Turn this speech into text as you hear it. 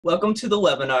Welcome to the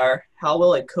webinar, How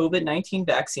Will a COVID-19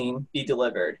 Vaccine Be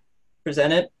Delivered?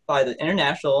 Presented by the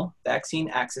International Vaccine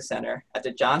Access Center at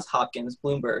the Johns Hopkins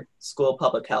Bloomberg School of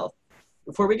Public Health.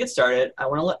 Before we get started, I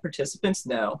want to let participants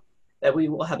know that we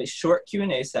will have a short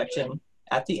Q&A section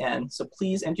at the end, so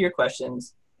please enter your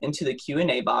questions into the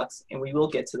Q&A box and we will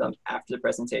get to them after the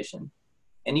presentation.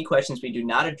 Any questions we do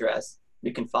not address, we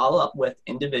can follow up with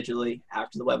individually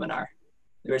after the webinar.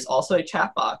 There is also a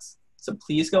chat box, so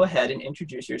please go ahead and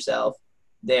introduce yourself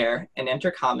there and enter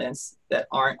comments that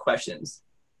aren't questions.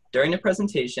 During the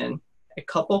presentation, a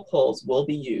couple polls will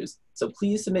be used, so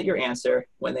please submit your answer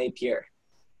when they appear.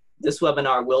 This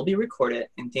webinar will be recorded,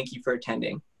 and thank you for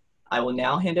attending. I will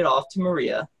now hand it off to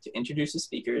Maria to introduce the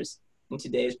speakers in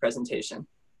today's presentation.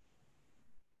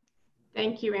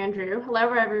 Thank you, Andrew.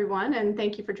 Hello, everyone, and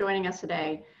thank you for joining us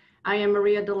today. I am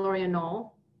Maria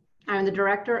Deloria-Knoll. I'm the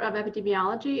Director of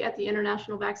Epidemiology at the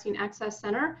International Vaccine Access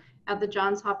Center at the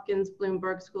Johns Hopkins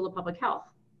Bloomberg School of Public Health.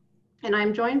 And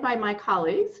I'm joined by my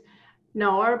colleagues,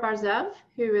 Noor Barzev,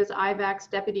 who is IVAC's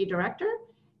Deputy Director,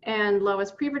 and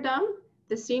Lois Preverdum,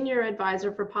 the Senior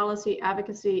Advisor for Policy,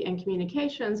 Advocacy, and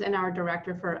Communications, and our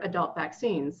Director for Adult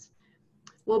Vaccines.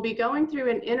 We'll be going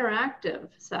through an interactive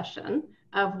session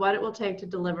of what it will take to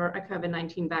deliver a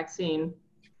COVID-19 vaccine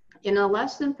in a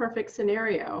less than perfect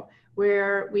scenario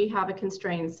where we have a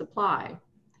constrained supply.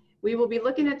 We will be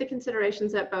looking at the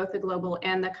considerations at both the global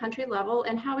and the country level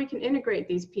and how we can integrate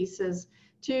these pieces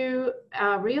to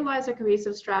realize a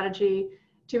cohesive strategy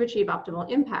to achieve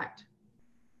optimal impact.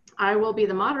 I will be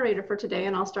the moderator for today,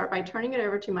 and I'll start by turning it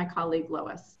over to my colleague,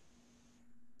 Lois.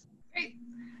 Great.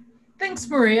 Thanks,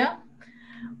 Maria.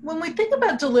 When we think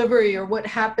about delivery or what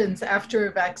happens after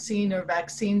a vaccine or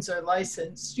vaccines are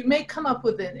licensed, you may come up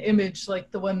with an image like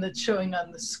the one that's showing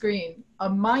on the screen, a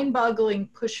mind-boggling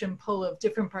push and pull of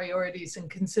different priorities and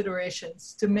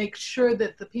considerations to make sure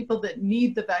that the people that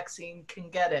need the vaccine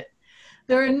can get it.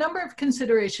 There are a number of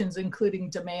considerations, including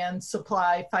demand,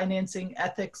 supply, financing,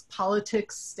 ethics,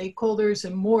 politics, stakeholders,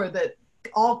 and more that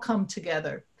all come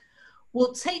together.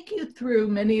 We'll take you through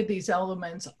many of these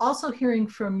elements, also hearing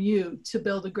from you to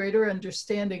build a greater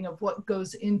understanding of what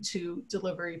goes into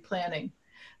delivery planning.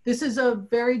 This is a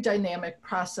very dynamic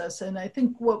process, and I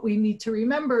think what we need to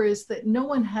remember is that no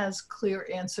one has clear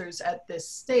answers at this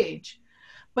stage.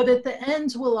 But at the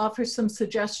end, we'll offer some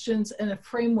suggestions and a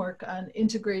framework on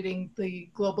integrating the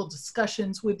global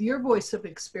discussions with your voice of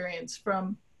experience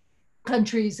from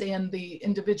countries and the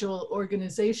individual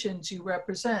organizations you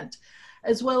represent,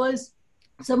 as well as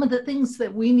some of the things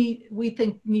that we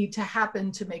think need to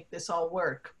happen to make this all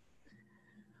work.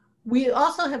 We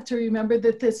also have to remember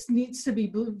that this needs to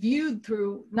be viewed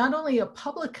through not only a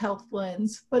public health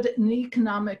lens, but an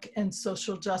economic and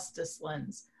social justice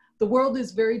lens. The world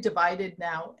is very divided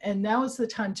now, and now is the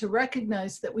time to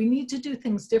recognize that we need to do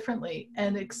things differently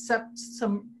and accept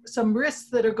some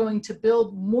risks that are going to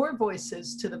build more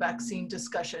voices to the vaccine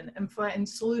discussion and find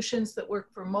solutions that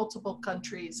work for multiple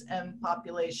countries and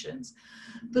populations.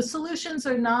 The solutions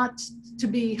are not to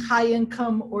be high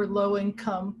income or low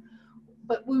income,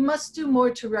 but we must do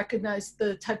more to recognize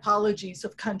the typologies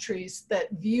of countries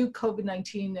that view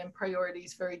COVID-19 and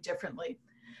priorities very differently.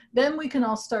 Then we can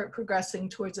all start progressing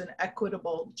towards an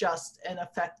equitable, just, and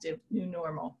effective new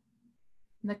normal.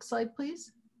 Next slide,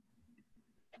 please.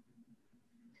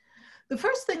 The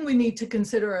first thing we need to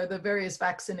consider are the various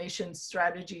vaccination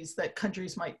strategies that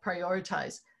countries might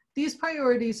prioritize. These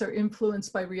priorities are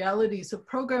influenced by realities of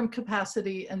program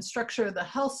capacity and structure of the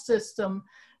health system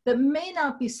that may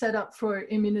not be set up for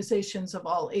immunizations of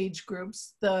all age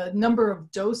groups, the number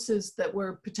of doses that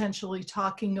we're potentially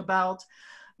talking about,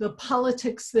 the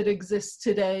politics that exist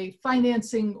today,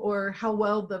 financing, or how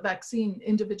well the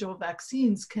individual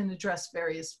vaccines can address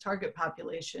various target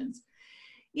populations.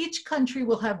 Each country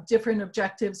will have different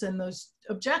objectives, and those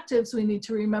objectives, we need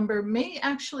to remember, may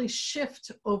actually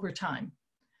shift over time.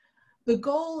 The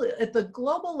goal at the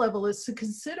global level is to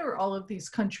consider all of these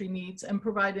country needs and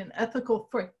provide an ethical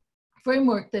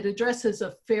framework that addresses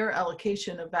a fair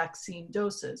allocation of vaccine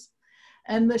doses.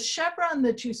 And the chevron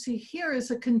that you see here is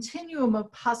a continuum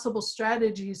of possible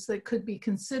strategies that could be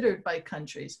considered by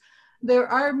countries. There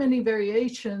are many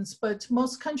variations, but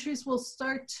most countries will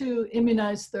start to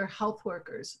immunize their health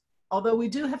workers. Although we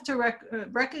do have to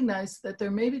recognize that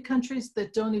there may be countries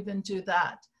that don't even do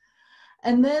that.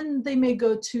 And then they may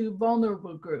go to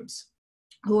vulnerable groups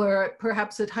who are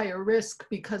perhaps at higher risk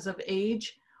because of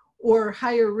age or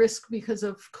higher risk because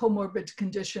of comorbid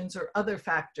conditions or other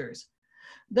factors.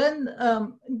 Then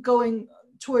going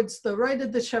towards the right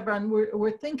of the chevron,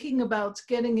 we're thinking about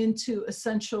getting into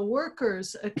essential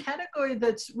workers, a category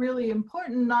that's really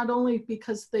important, not only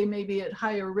because they may be at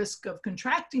higher risk of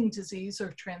contracting disease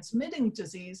or transmitting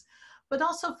disease, but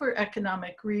also for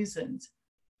economic reasons.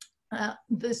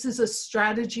 This is a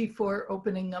strategy for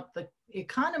opening up the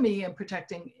economy and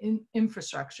protecting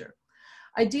infrastructure.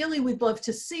 Ideally, we'd love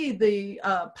to see the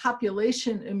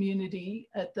population immunity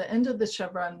at the end of the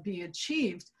chevron be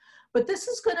achieved, but this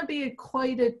is going to be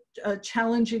quite a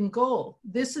challenging goal.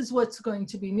 This is what's going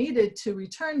to be needed to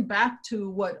return back to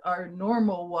what our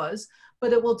normal was,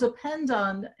 but it will depend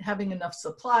on having enough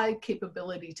supply,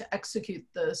 capability to execute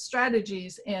the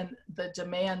strategies, and the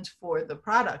demand for the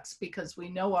products, because we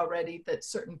know already that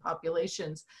certain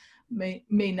populations may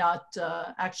not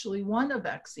actually want a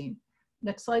vaccine.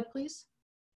 Next slide, please.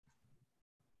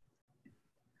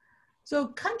 So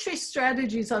country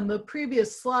strategies on the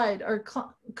previous slide are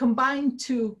combined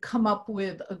to come up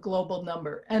with a global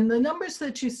number. And the numbers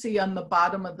that you see on the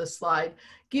bottom of the slide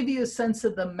give you a sense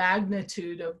of the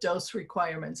magnitude of dose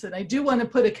requirements. And I do want to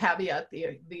put a caveat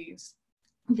there.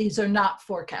 These are not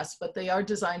forecasts, but they are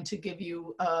designed to give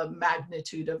you a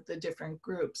magnitude of the different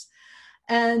groups.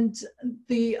 And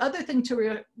the other thing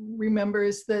to remember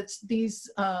is that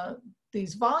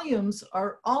these volumes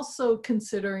are also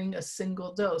considering a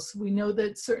single dose. We know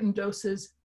that certain doses,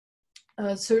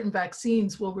 certain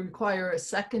vaccines will require a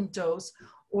second dose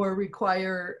or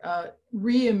require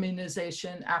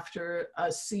re-immunization after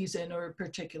a season or a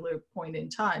particular point in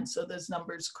time. So those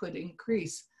numbers could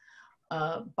increase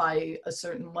by a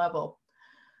certain level.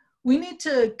 We need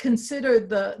to consider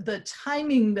the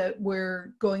timing that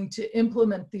we're going to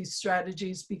implement these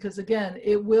strategies, because again,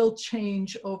 it will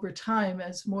change over time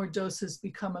as more doses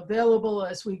become available,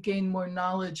 as we gain more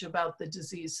knowledge about the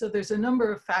disease. So there's a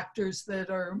number of factors that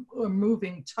are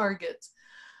moving targets.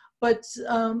 But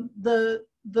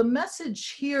the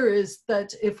message here is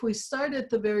that if we start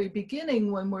at the very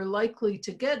beginning when we're likely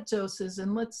to get doses,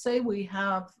 and let's say we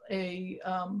have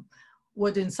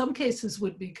what in some cases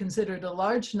would be considered a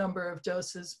large number of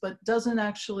doses, but doesn't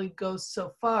actually go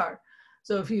so far.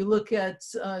 So if you look at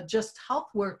just health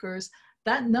workers,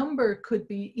 that number could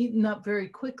be eaten up very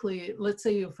quickly. Let's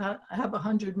say you have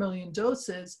 100 million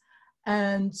doses,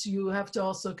 and you have to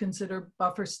also consider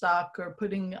buffer stock or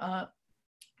putting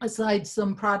aside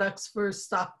some products for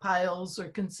stockpiles or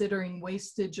considering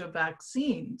wastage of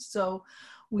vaccines. So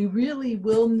we really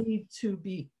will need to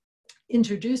be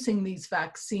introducing these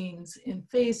vaccines in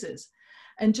phases.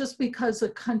 And just because a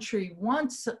country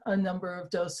wants a number of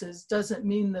doses doesn't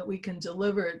mean that we can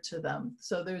deliver it to them.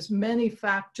 So there's many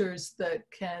factors that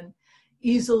can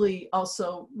easily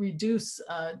also reduce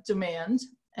demand,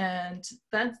 and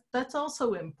that's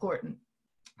also important.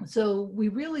 So we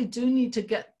really do need to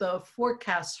get the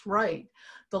forecasts right.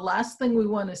 The last thing we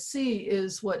want to see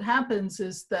is what happens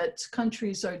is that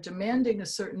countries are demanding a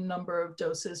certain number of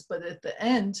doses, but at the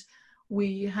end,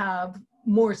 we have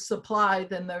more supply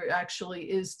than there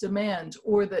actually is demand,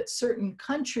 or that certain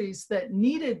countries that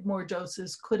needed more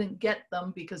doses couldn't get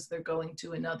them because they're going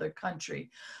to another country.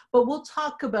 But we'll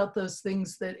talk about those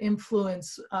things that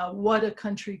influence what a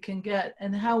country can get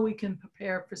and how we can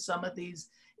prepare for some of these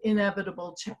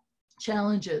inevitable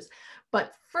challenges.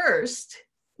 But first,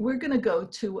 we're going to go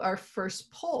to our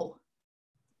first poll.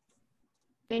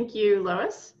 Thank you,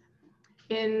 Lois.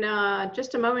 In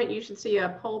just a moment, you should see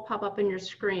a poll pop up on your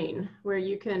screen where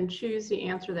you can choose the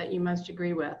answer that you most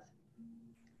agree with.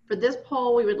 For this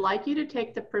poll, we would like you to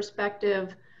take the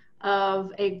perspective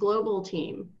of a global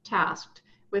team tasked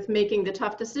with making the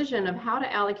tough decision of how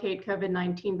to allocate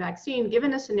COVID-19 vaccine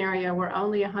given a scenario where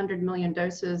only 100 million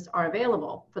doses are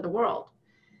available for the world.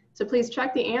 So please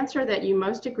check the answer that you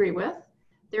most agree with.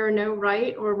 There are no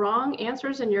right or wrong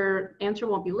answers, and your answer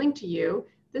won't be linked to you.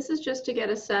 This is just to get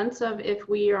a sense of if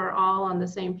we are all on the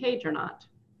same page or not.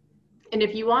 And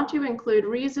if you want to include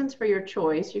reasons for your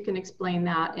choice, you can explain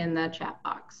that in the chat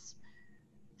box.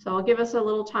 So I'll give us a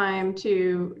little time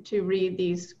to read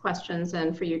these questions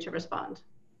and for you to respond.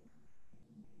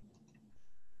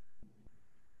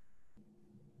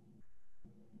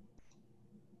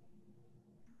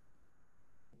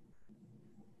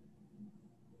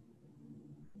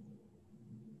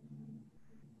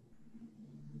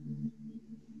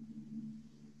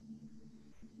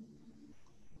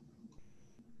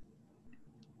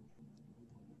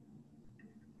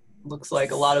 Looks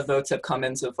like a lot of votes have come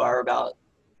in so far, about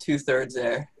 2/3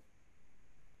 there.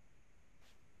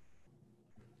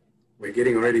 We're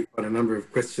getting already quite a number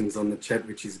of questions on the chat,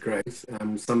 which is great.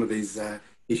 Some of these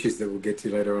issues that we'll get to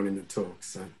later on in the talk.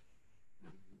 So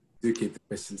do keep the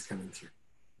questions coming through.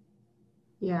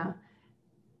 Yeah.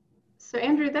 So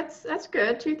Andrew, that's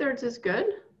good. 2/3 is good.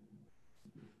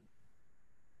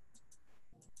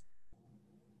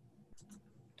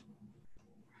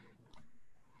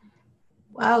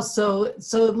 Wow, so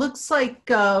it looks like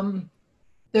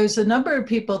there's a number of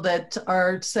people that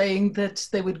are saying that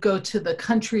they would go to the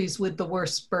countries with the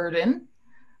worst burden,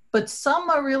 but some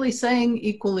are really saying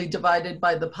equally divided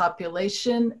by the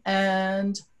population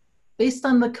and based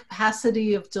on the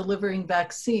capacity of delivering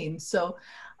vaccines. So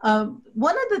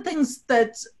one of the things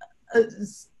that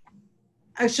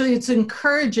actually, it's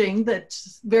encouraging that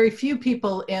very few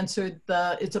people answered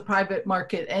it's a private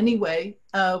market anyway.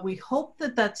 We hope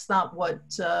that that's not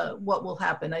what will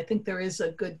happen. I think there is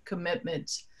a good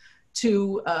commitment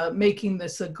to making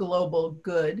this a global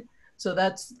good. So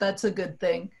that's a good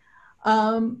thing.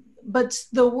 But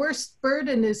the worst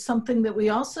burden is something that we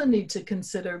also need to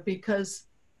consider because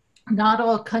not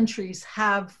all countries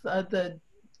have the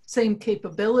same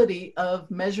capability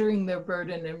of measuring their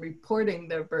burden and reporting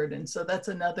their burden. So that's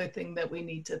another thing that we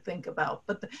need to think about.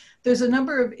 But there's a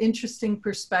number of interesting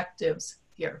perspectives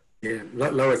here. Yeah,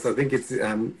 Lois, I think it's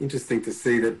interesting to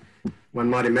see that one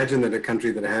might imagine that a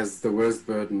country that has the worst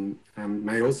burden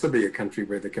may also be a country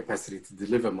where the capacity to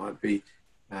deliver might be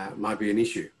an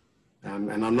issue.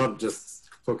 And I'm not just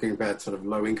talking about sort of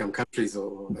low-income countries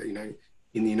or, you know,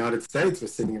 in the United States, we're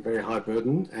seeing a very high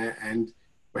burden and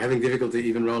we're having difficulty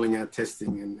even rolling out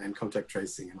testing and contact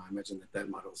tracing. And I imagine that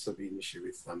might also be an issue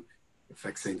with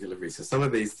vaccine delivery. So some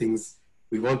of these things,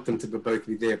 we want them to both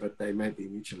be there, but they may be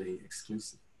mutually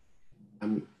exclusive.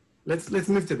 Let's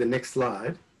move to the next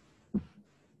slide.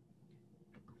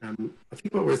 I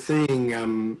think what we're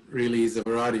seeing really is a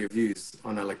variety of views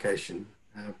on allocation.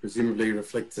 Presumably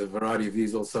reflects a variety of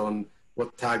views also on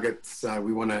what targets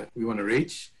we want to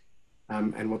reach.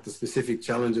 And what the specific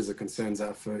challenges or concerns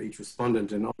are for each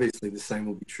respondent. And obviously the same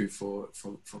will be true for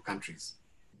countries.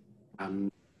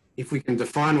 If we can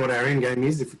define what our end game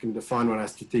is, if we can define what our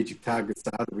strategic targets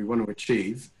are that we want to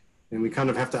achieve, then we kind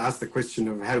of have to ask the question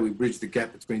of how do we bridge the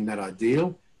gap between that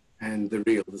ideal and the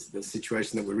real, the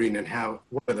situation that we're in, and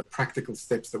what are the practical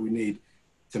steps that we need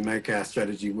to make our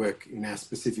strategy work in our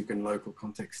specific and local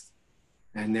context.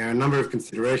 And there are a number of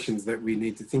considerations that we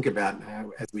need to think about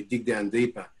as we dig down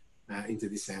deeper into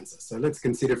this answer. So let's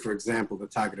consider, for example, the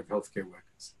target of healthcare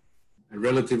workers. A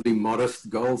relatively modest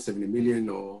goal, 70 million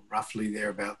or roughly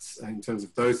thereabouts in terms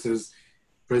of doses,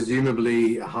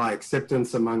 presumably a high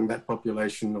acceptance among that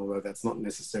population, although that's not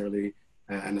necessarily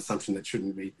an assumption that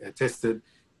shouldn't be tested.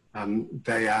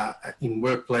 They are in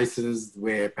workplaces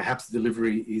where perhaps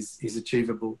delivery is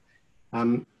achievable.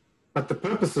 But the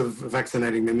purpose of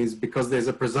vaccinating them is because there's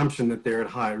a presumption that they're at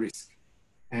higher risk.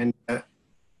 And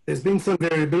there's been some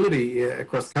variability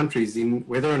across countries in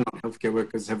whether or not healthcare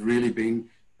workers have really been,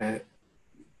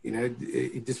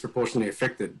 disproportionately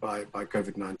affected by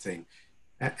COVID-19.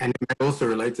 And it may also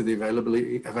relate to the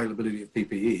availability of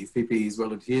PPE. If PPE is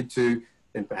well adhered to,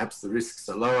 then perhaps the risks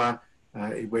are lower.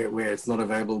 Where it's not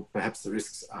available, perhaps the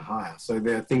risks are higher. So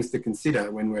there are things to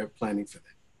consider when we're planning for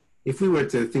that. If we were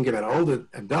to think about older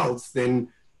adults,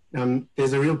 then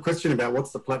there's a real question about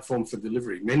what's the platform for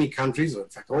delivery. Many countries, or in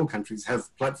fact all countries, have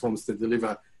platforms to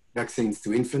deliver vaccines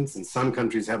to infants, and some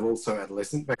countries have also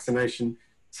adolescent vaccination.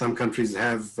 Some countries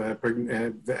have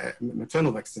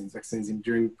maternal vaccines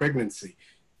during pregnancy.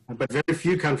 But very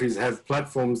few countries have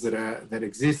platforms that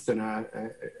exist and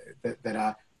that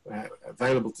are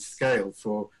available to scale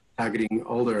for targeting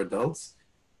older adults.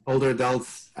 Older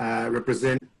adults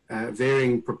represent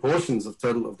varying proportions of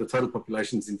the total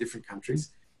populations in different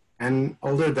countries. And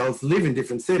older adults live in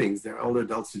different settings. There are older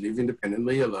adults who live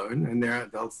independently alone, and there are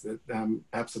adults that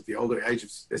perhaps at the older age of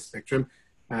the spectrum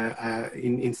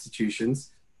in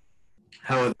institutions.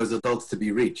 How are those adults to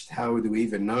be reached? How do we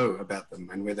even know about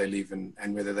them and where they live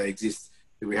and whether they exist?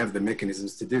 Do we have the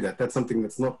mechanisms to do that? That's something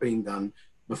that's not been done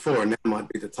before, and now might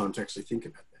be the time to actually think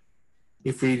about that.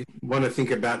 If we want to think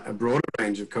about a broader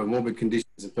range of comorbid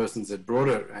conditions and persons at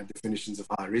broader definitions of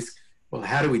high risk, well,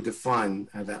 how do we define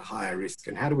that higher risk,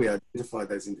 and how do we identify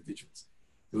those individuals?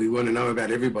 Do we want to know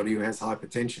about everybody who has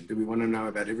hypertension? Do we want to know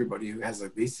about everybody who has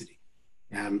obesity?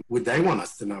 Would they want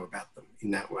us to know about them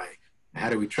in that way? How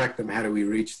do we track them? How do we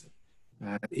reach them?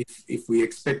 If we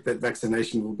expect that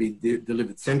vaccination will be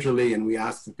delivered centrally and we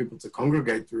ask for people to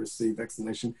congregate to receive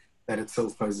vaccination, that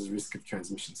itself poses risk of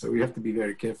transmission. So we have to be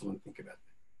very careful and think about that.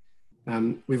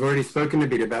 We've already spoken a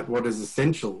bit about what does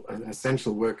an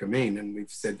essential worker mean, and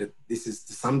we've said that this is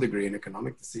to some degree an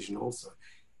economic decision also.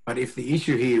 But if the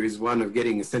issue here is one of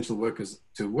getting essential workers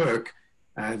to work,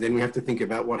 then we have to think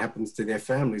about what happens to their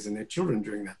families and their children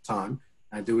during that time.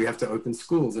 Do we have to open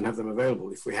schools and have them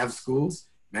available? If we have schools,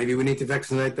 maybe we need to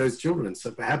vaccinate those children.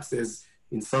 So perhaps there's,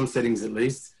 in some settings at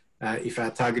least, if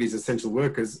our target is essential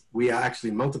workers, we are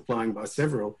actually multiplying by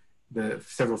several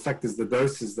factors the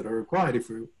doses that are required if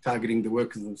we're targeting the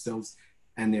workers themselves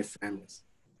and their families.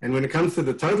 And when it comes to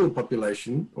the total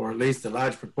population, or at least a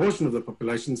large proportion of the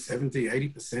population, 70,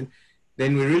 80%,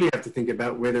 then we really have to think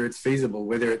about whether it's feasible,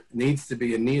 whether it needs to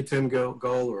be a near-term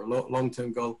goal or a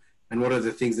long-term goal, and what are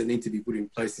the things that need to be put in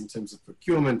place in terms of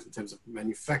procurement, in terms of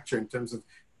manufacture, in terms of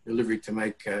delivery to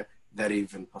make that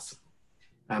even possible.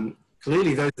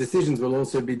 Clearly, those decisions will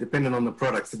also be dependent on the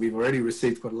products. So we've already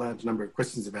received quite a large number of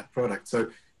questions about products. So,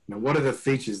 what are the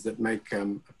features that make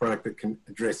a product that can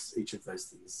address each of those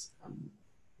things?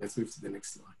 Let's move to the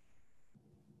next slide.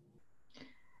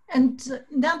 And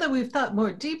now that we've thought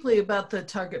more deeply about the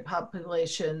target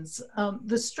populations,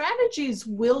 the strategies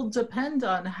will depend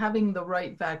on having the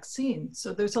right vaccine.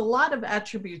 So there's a lot of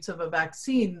attributes of a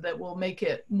vaccine that will make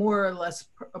it more or less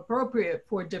appropriate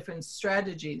for different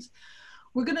strategies.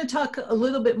 We're going to talk a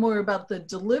little bit more about the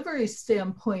delivery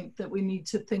standpoint that we need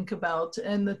to think about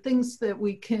and the things that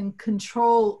we can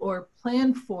control or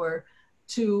plan for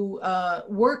to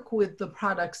work with the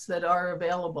products that are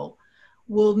available.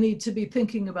 We'll need to be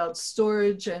thinking about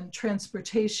storage and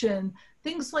transportation,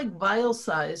 things like vial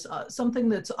size, something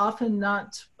that's often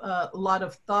not a lot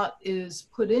of thought is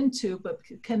put into, but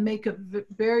can make a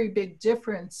very big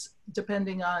difference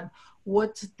depending on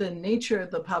what the nature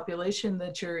of the population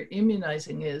that you're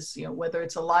immunizing is, whether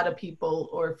it's a lot of people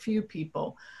or few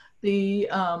people.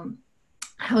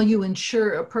 How you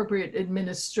ensure appropriate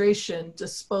administration,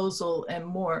 disposal, and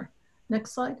more.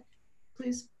 Next slide,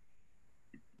 please.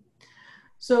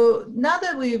 So now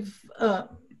that we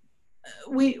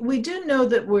do know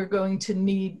that we're going to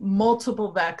need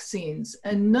multiple vaccines,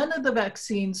 and none of the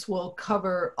vaccines will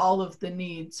cover all of the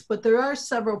needs, but there are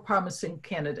several promising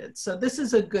candidates. So this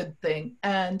is a good thing.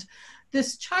 And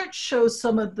this chart shows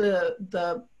some of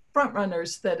the front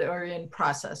runners that are in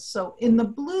process. So in the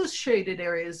blue shaded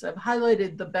areas, I've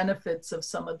highlighted the benefits of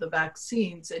some of the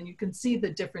vaccines, and you can see the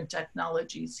different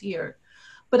technologies here.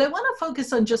 But I want to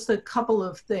focus on just a couple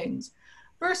of things.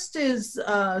 First is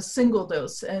single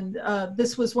dose, and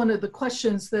this was one of the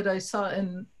questions that I saw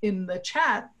in the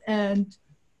chat, and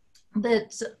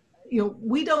that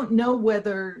we don't know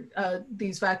whether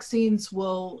these vaccines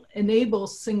will enable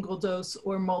single dose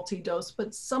or multi-dose,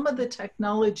 but some of the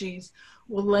technologies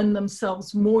will lend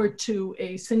themselves more to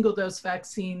a single dose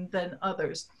vaccine than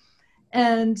others.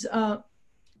 And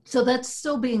so that's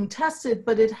still being tested,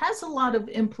 but it has a lot of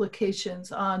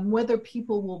implications on whether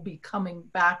people will be coming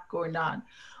back or not.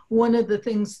 One of the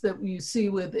things that you see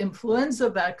with influenza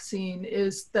vaccine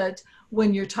is that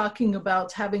when you're talking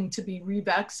about having to be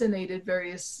revaccinated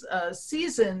various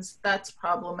seasons, that's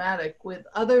problematic. With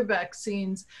other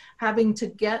vaccines, having to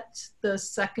get the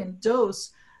second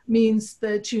dose means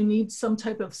that you need some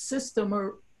type of system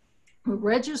or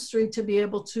registry to be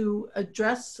able to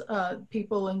address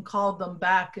people and call them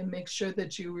back and make sure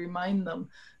that you remind them.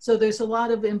 So there's a lot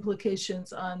of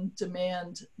implications on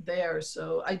demand there.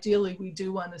 So ideally we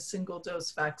do want a single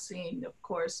dose vaccine, of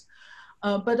course.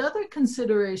 But other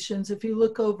considerations, if you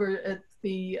look over at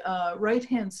the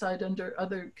right-hand side under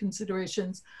other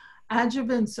considerations,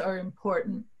 adjuvants are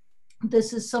important.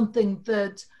 This is something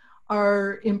that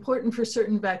are important for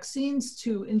certain vaccines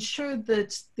to ensure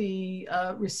that the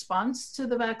response to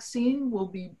the vaccine will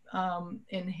be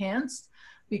enhanced,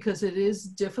 because it is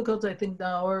difficult. I think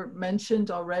Naor mentioned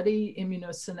already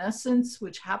immunosenescence,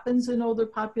 which happens in older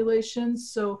populations.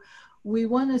 So we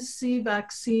want to see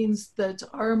vaccines that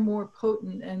are more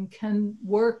potent and can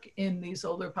work in these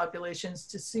older populations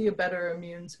to see a better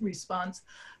immune response.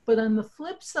 But on the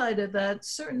flip side of that,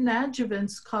 certain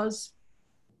adjuvants cause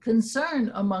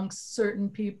concern amongst certain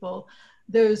people.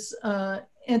 There's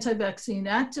anti-vaccine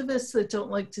activists that don't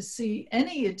like to see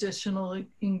any additional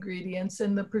ingredients,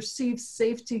 and the perceived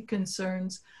safety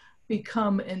concerns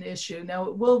become an issue. Now,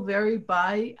 it will vary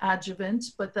by adjuvant,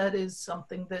 but that is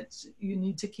something that you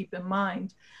need to keep in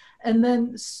mind. And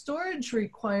then storage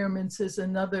requirements is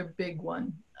another big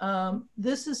one.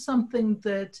 This is something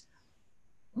that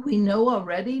we know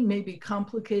already may be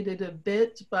complicated a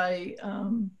bit by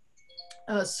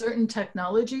certain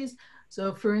technologies.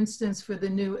 So for instance, for the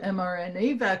new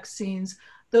mRNA vaccines,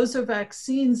 those are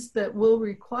vaccines that will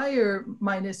require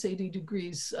minus 80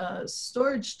 degrees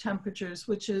storage temperatures,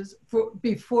 which is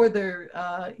before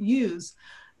they're used.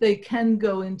 They can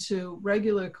go into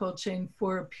regular cold chain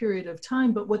for a period of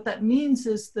time, but what that means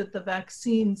is that the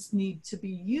vaccines need to be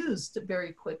used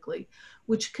very quickly,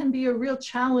 which can be a real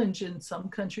challenge in some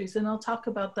countries, and I'll talk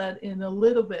about that in a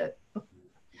little bit.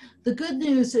 The good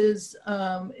news is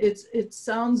it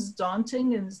sounds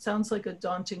daunting and it sounds like a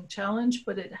daunting challenge,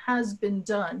 but it has been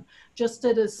done just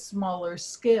at a smaller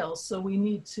scale. So we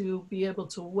need to be able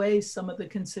to weigh some of the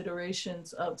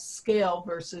considerations of scale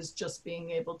versus just being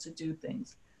able to do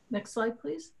things. Next slide,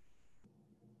 please.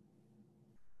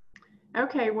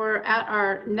 Okay, we're at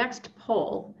our next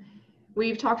poll.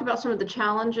 We've talked about some of the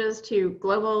challenges to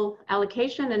global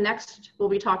allocation, and next we'll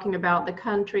be talking about the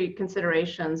country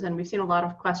considerations. And we've seen a lot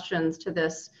of questions to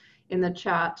this in the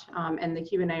chat and the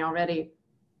Q&A already.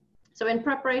 So in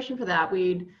preparation for that,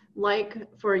 we'd like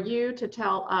for you to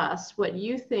tell us what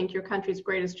you think your country's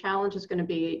greatest challenge is going to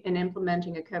be in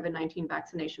implementing a COVID-19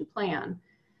 vaccination plan.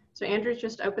 So Andrew's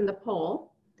just opened the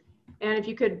poll, and if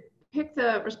you could pick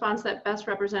the response that best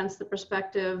represents the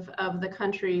perspective of the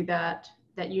country that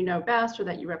you know best or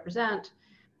that you represent.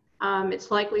 It's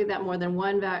likely that more than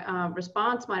one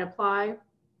response might apply,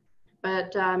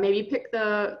 but maybe pick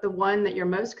the one that you're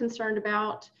most concerned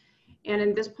about. And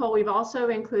in this poll, we've also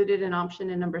included an option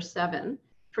in number 7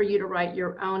 for you to write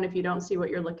your own if you don't see what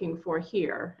you're looking for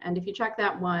here. And if you check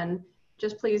that one,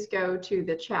 just please go to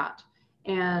the chat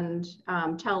and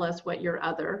tell us what your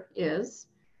other is.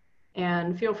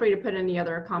 And feel free to put any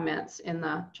other comments in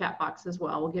the chat box as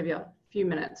well. We'll give you a few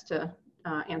minutes to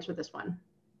answer this one.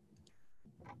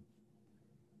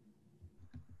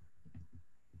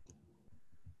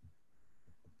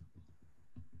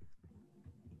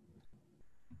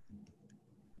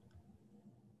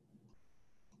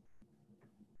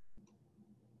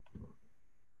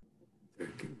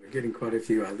 We're getting quite a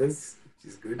few others,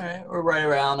 which is good. All right, we're right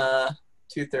around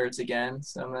 2/3 again,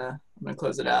 so I'm gonna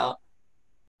close it out.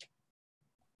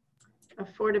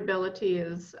 Affordability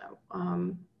is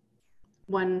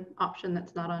one option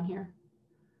that's not on here.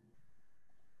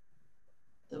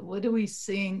 So what are we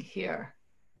seeing here?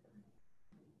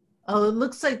 Oh, it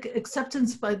looks like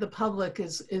acceptance by the public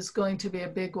is going to be a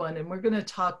big one, and we're going to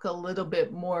talk a little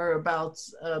bit more about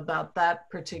that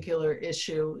particular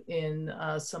issue in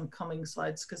some coming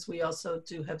slides, because we also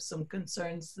do have some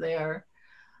concerns there.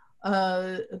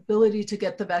 Ability to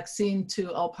get the vaccine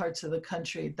to all parts of the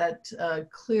country, that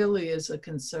clearly is a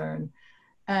concern.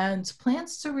 And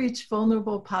plans to reach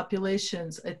vulnerable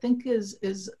populations, I think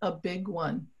is a big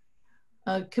one.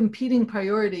 Competing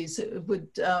priorities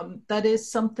that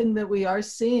is something that we are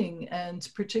seeing, and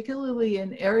particularly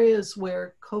in areas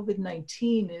where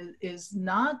COVID-19 is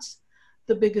not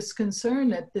the biggest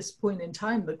concern at this point in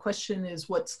time. The question is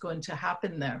what's going to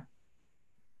happen there.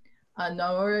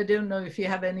 Nora, I don't know if you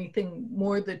have anything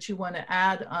more that you want to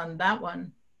add on that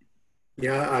one.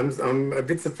 Yeah, I'm a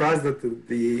bit surprised at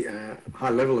the high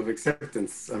level of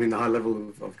acceptance. I mean, the high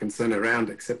level of concern around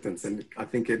acceptance, and I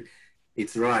think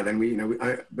it's right. And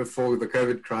before the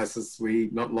COVID crisis, we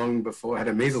not long before had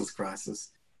a measles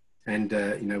crisis, and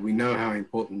we know how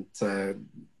important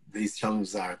these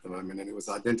challenges are at the moment. And it was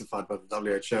identified by the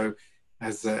WHO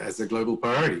as a global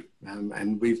priority,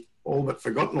 and we've all but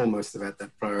forgotten almost about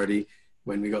that priority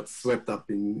when we got swept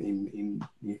up in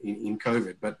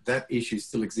COVID. But that issue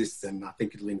still exists, and I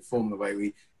think it'll inform the way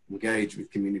we engage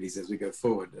with communities as we go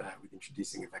forward with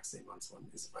introducing a vaccine once one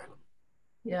is available.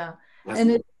 Yeah,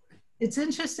 and it's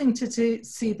interesting to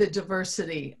see the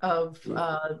diversity of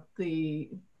the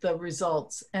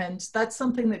results, and that's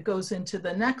something that goes into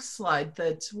the next slide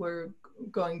that we're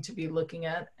going to be looking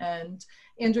at. And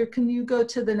Andrew, can you go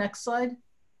to the next slide?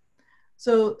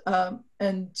 So,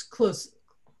 and close,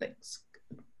 thanks.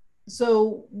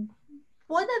 So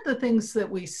one of the things that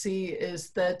we see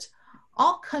is that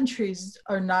all countries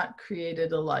are not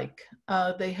created alike.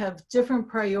 They have different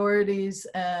priorities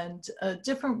and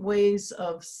different ways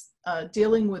of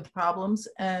dealing with problems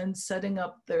and setting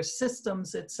up their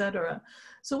systems, etc.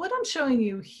 So what I'm showing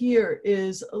you here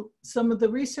is some of the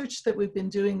research that we've been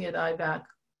doing at IVAC.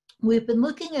 We've been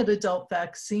looking at adult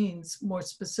vaccines more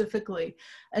specifically,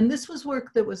 and this was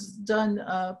work that was done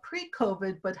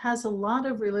pre-COVID, but has a lot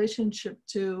of relationship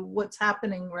to what's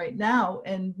happening right now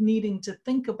and needing to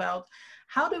think about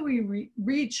how do we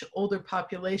reach older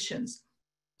populations.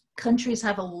 Countries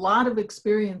have a lot of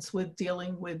experience with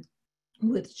dealing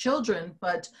with children,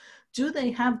 but do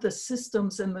they have the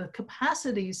systems and the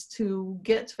capacities to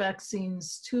get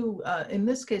vaccines to, in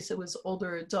this case, it was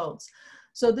older adults.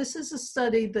 So this is a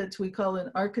study that we call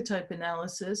an archetype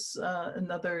analysis.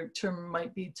 Another term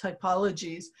might be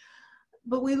typologies.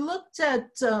 But we looked at,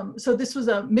 so this was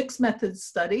a mixed methods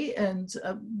study, and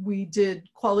we did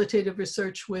qualitative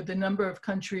research with a number of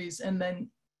countries and then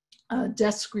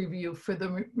desk review for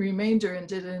the remainder and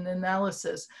did an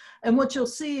analysis. And what you'll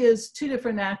see is two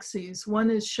different axes.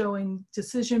 One is showing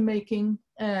decision making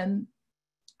and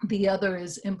the other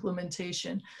is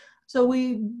implementation. So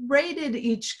we rated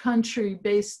each country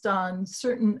based on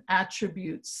certain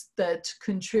attributes that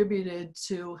contributed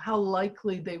to how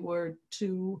likely they were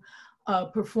to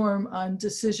perform on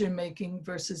decision-making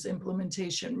versus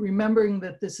implementation, remembering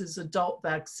that this is adult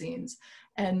vaccines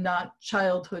and not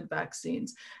childhood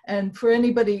vaccines. And for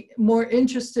anybody more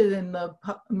interested in the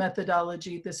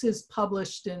methodology, this is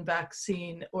published in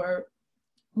Vaccine, or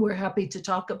we're happy to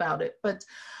talk about it. But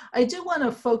I do want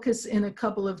to focus in a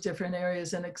couple of different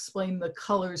areas and explain the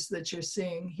colors that you're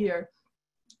seeing here.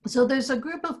 So there's a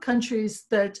group of countries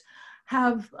that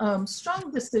have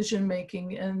strong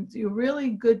decision-making and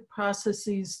really good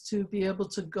processes to be able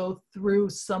to go through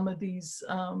some of these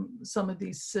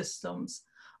systems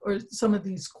or some of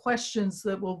these questions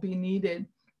that will be needed.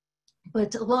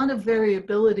 But a lot of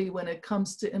variability when it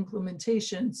comes to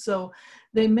implementation. So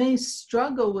they may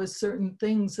struggle with certain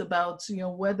things about,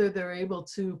 whether they're able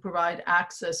to provide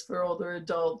access for older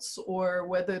adults, or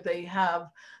whether they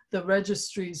have the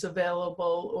registries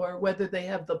available, or whether they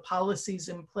have the policies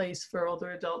in place for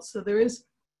older adults. So there is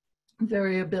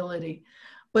variability.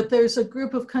 But there's a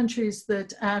group of countries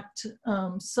that act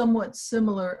somewhat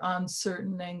similar on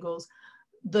certain angles.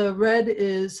 The red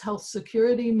is health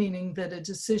security, meaning that a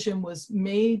decision was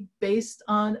made based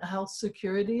on a health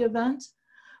security event.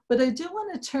 But I do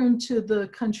want to turn to the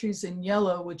countries in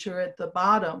yellow, which are at the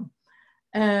bottom.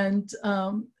 And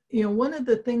one of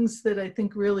the things that I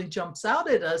think really jumps out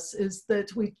at us is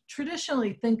that we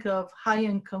traditionally think of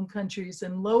high-income countries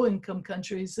and low-income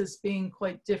countries as being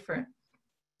quite different.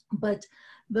 But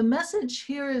the message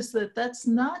here is that that's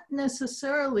not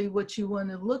necessarily what you want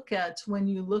to look at when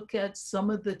you look at some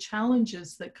of the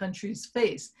challenges that countries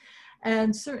face.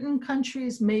 And certain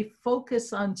countries may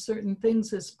focus on certain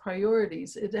things as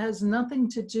priorities. It has nothing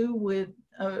to do with,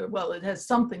 well, it has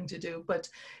something to do, but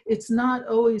it's not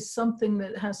always something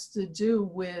that has to do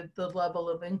with the level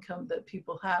of income that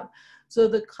people have. So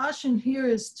the caution here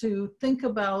is to think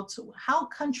about how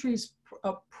countries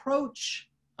approach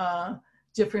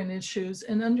different issues,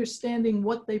 and understanding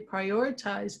what they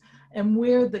prioritize and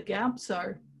where the gaps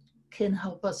are can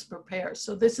help us prepare.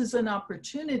 So this is an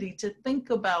opportunity to think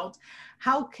about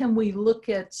how can we look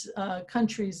at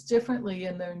countries differently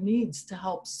and their needs to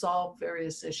help solve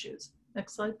various issues.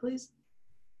 Next slide, please.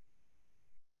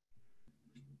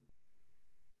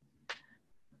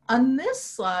 On this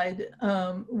slide,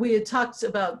 we had talked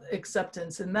about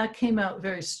acceptance, and that came out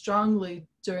very strongly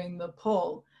during the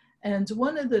poll. And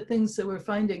one of the things that we're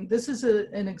finding, this is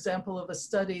an example of a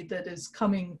study that is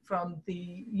coming from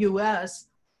the US,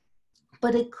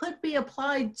 but it could be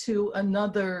applied to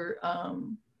another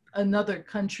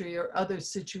country or other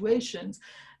situations.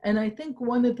 And I think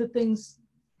one of the things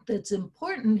that's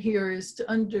important here is to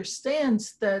understand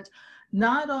that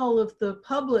not all of the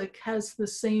public has the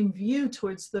same view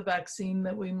towards the vaccine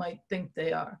that we might think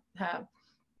they have.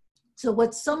 So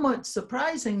what's somewhat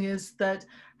surprising is that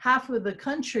half of the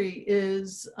country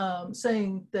is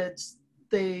saying that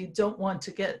they don't want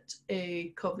to get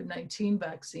a COVID-19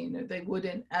 vaccine, or they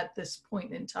wouldn't at this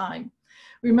point in time.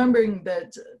 Remembering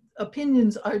that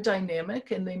opinions are dynamic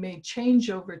and they may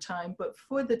change over time, but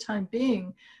for the time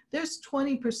being, there's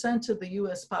 20% of the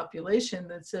US population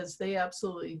that says they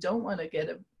absolutely don't want to get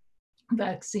a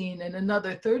vaccine, and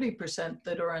another 30%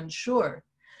 that are unsure.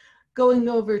 Going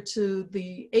over to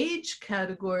the age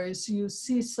categories, you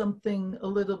see something a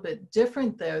little bit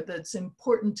different there that's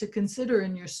important to consider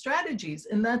in your strategies,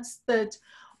 and that's that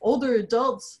older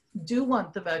adults do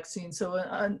want the vaccine.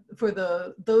 So for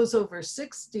those over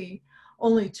 60,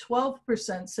 only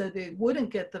 12% said they wouldn't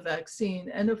get the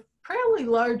vaccine, and a fairly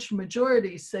large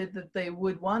majority said that they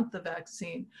would want the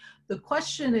vaccine. The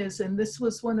question is, and this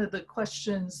was one of the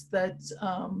questions that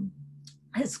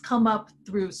has come up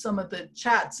through some of the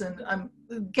chats, and I'm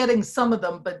getting some of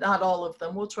them, but not all of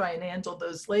them. We'll try and handle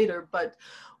those later. But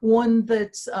one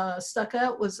that stuck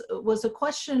out was a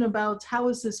question about how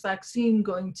is this vaccine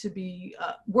going to be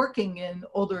working in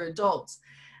older adults?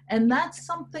 And that's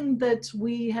something that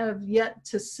we have yet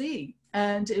to see.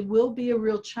 And it will be a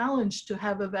real challenge to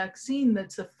have a vaccine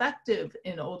that's effective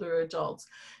in older adults.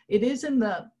 It is in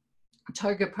the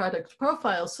target product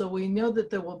profile, so we know that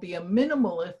there will be a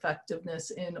minimal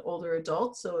effectiveness in older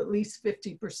adults, so at least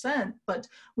 50%, but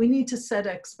we need to set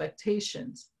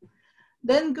expectations.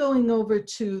 Then going over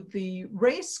to the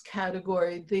race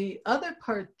category, the other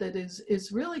part that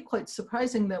is really quite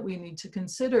surprising that we need to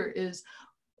consider is,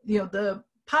 the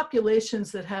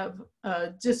populations that have a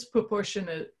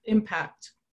disproportionate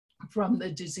impact from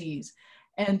the disease,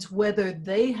 and whether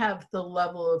they have the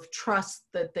level of trust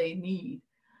that they need.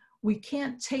 we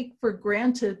can't take for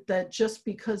granted that just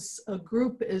because a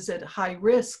group is at high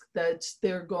risk that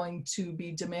they're going to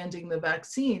be demanding the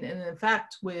vaccine. And in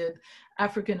fact, with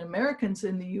African Americans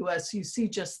in the US, you see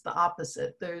just the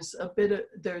opposite. There's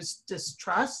there's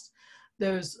distrust,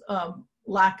 there's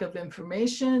lack of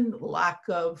information, lack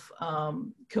of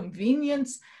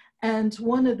convenience. And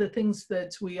one of the things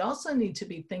that we also need to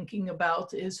be thinking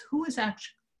about is who is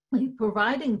actually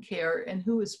providing care and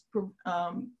who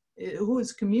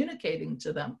is communicating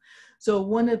to them. So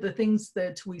one of the things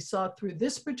that we saw through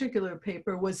this particular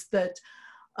paper was that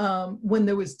when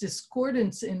there was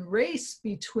discordance in race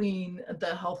between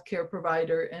the healthcare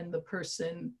provider and the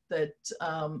person that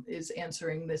is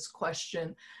answering this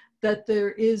question, that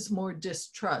there is more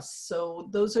distrust. So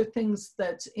those are things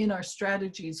that in our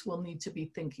strategies we'll need to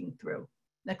be thinking through.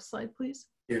 Next slide, please.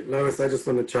 Yeah, Lois, I just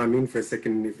want to chime in for a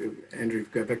second. If Andrew,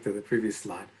 go back to the previous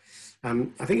slide.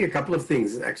 I think a couple of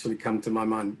things actually come to my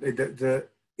mind.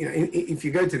 If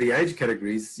you go to the age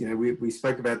categories, we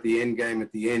spoke about the end game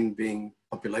at the end being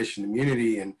population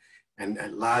immunity and a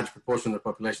large proportion of the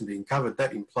population being covered.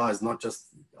 That implies not just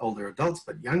older adults,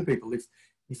 but young people.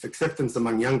 If acceptance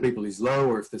among young people is low,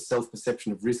 or if the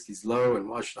self-perception of risk is low, and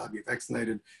why should I be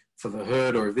vaccinated for the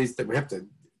herd, or if these, that we have to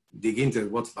dig into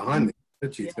what's behind the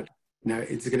attitudes, but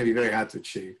it's going to be very hard to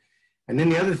achieve. And then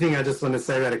the other thing I just want to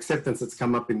say about acceptance that's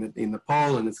come up in the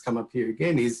poll, and it's come up here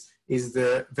again, is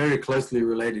the very closely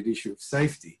related issue of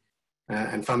safety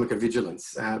and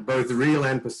pharmacovigilance, both real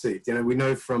and perceived. We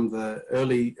know from the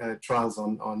early trials or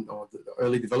the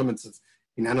early developments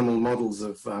in animal models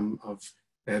of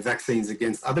vaccines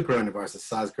against other coronaviruses,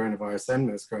 SARS coronavirus and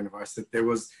MERS coronavirus, that there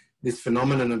was this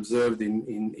phenomenon observed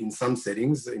in some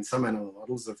settings, in some animal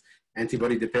models, of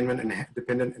antibody-dependent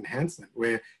enhancement,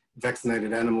 where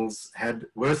vaccinated animals had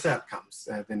worse outcomes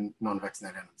than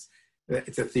non-vaccinated animals.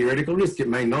 It's a theoretical risk. It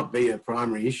may not be a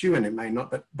primary issue, and it may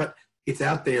not, but it's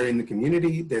out there in the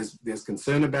community. There's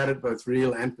concern about it, both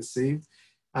real and perceived.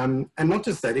 And not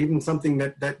just that, even something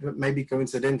that may be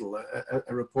coincidental,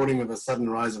 a reporting of a sudden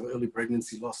rise of early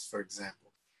pregnancy loss, for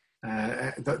example.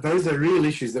 Those are real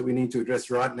issues that we need to address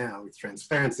right now, with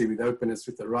transparency, with openness,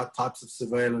 with the right types of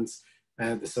surveillance,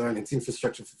 the surveillance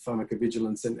infrastructure for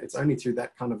pharmacovigilance. And it's only through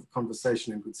that kind of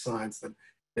conversation and good science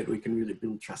that we can really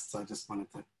build trust. So I just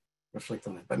wanted to reflect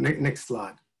on that. But next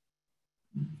slide.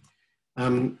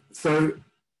 So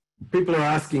people are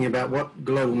asking about what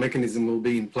global mechanism will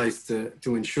be in place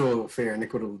to ensure fair and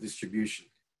equitable distribution.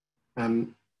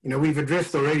 We've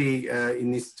addressed already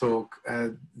in this talk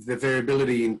the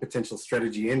variability in potential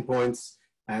strategy endpoints,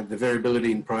 the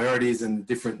variability in priorities and the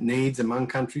different needs among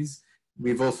countries.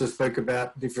 We've also spoke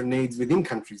about different needs within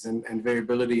countries and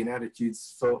variability in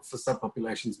attitudes for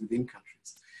subpopulations within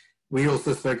countries. We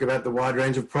also spoke about the wide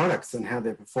range of products and how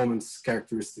their performance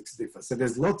characteristics differ. So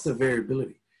there's lots of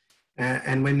variability.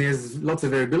 And when there's lots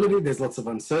of variability, there's lots of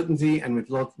uncertainty. And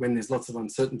when there's lots of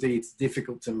uncertainty, it's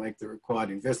difficult to make the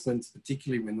required investments,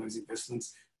 particularly when those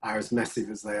investments are as massive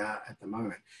as they are at the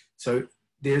moment. So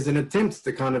there's an attempt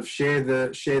to kind of share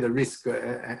the risk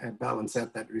and balance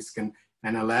out that risk and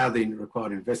allow the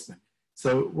required investment.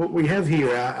 So what we have here,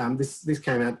 this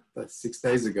came out 6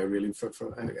 days ago, really, from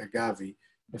Gavi,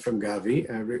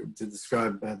 to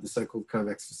describe the so-called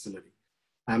COVAX facility.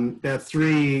 There are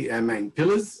three main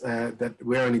pillars that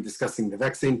we're only discussing the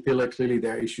vaccine pillar. Clearly,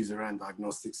 there are issues around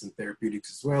diagnostics and therapeutics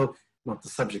as well, not the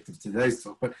subject of today's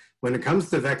talk. But when it comes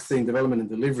to vaccine development and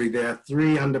delivery, there are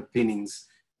three underpinnings,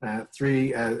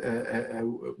 three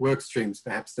work streams,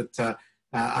 perhaps, that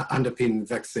underpin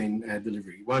vaccine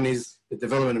delivery. One is the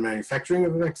development and manufacturing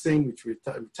of a vaccine, which we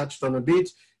touched on a bit,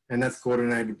 and that's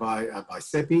coordinated by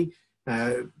CEPI.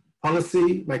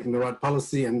 Policy, making the right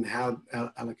policy and how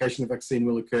allocation of vaccine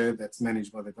will occur, that's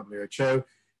managed by the WHO.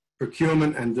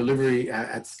 Procurement and delivery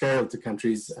at scale to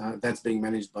countries, that's being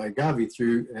managed by Gavi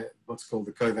through what's called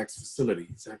the COVAX facility.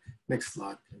 So next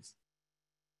slide, please.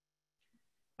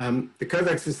 The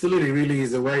COVAX facility really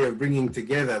is a way of bringing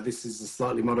together, this is a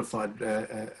slightly modified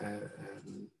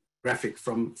graphic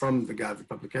from the Gavi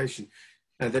publication,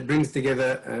 that brings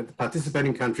together the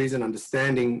participating countries and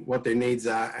understanding what their needs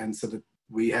are, and so that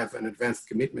we have an advanced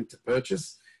commitment to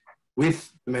purchase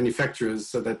with the manufacturers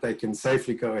so that they can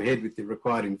safely go ahead with the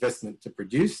required investment to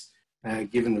produce,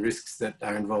 given the risks that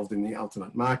are involved in the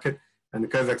ultimate market. And the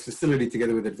COVAX facility,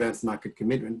 together with advanced market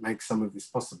commitment, makes some of this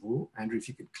possible. Andrew, if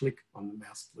you could click on the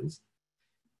mouse, please.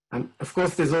 Of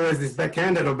course, there's always this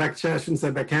backhanded, or I shouldn't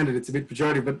say backhanded, it's a bit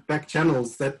pejorative, but back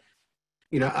channels that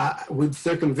would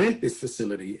circumvent this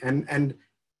facility. And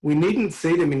we needn't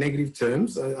see them in negative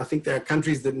terms. I think there are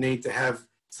countries that need to have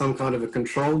some kind of a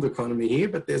controlled economy here,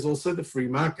 but there's also the free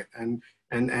market and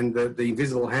the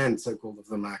invisible hand, so-called, of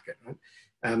the market. Right?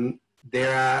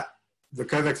 The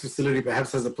COVAX facility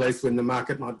perhaps has a place when the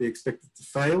market might be expected to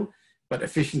fail, but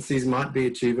efficiencies might be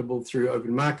achievable through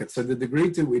open markets. So the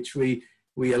degree to which we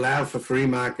allow for free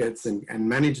markets and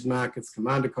managed markets,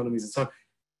 command economies and so on,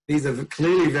 these are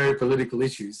clearly very political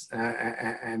issues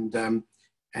and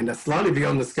are slightly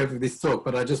beyond the scope of this talk,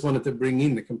 but I just wanted to bring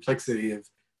in the complexity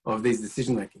of these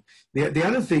decision making. The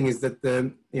other thing is that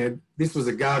this was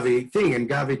a Gavi thing, and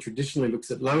Gavi traditionally looks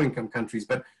at low income countries,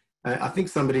 but I think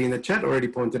somebody in the chat already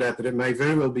pointed out that it may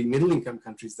very well be middle income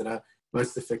countries that are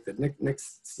most affected.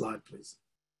 Next slide, please.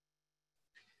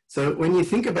 So when you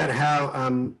think about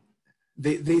how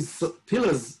these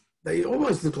pillars, they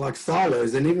almost look like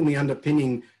silos, and even the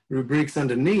underpinning rubrics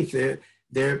underneath,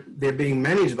 they're being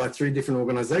managed by 3 different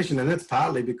organizations, and that's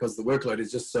partly because the workload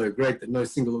is just so great that no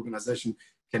single organization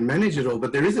can manage it all.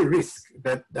 But there is a risk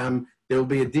that there will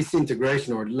be a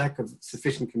disintegration or a lack of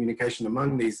sufficient communication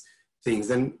among these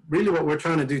things. And really what we're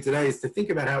trying to do today is to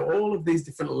think about how all of these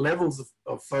different levels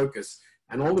of focus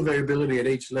and all the variability at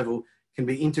each level can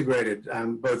be integrated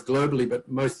both globally, but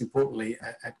most importantly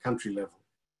at country level.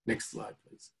 Next slide,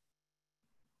 please.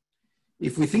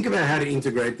 If we think about how to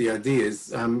integrate the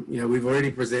ideas, we've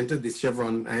already presented this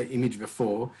chevron image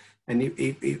before,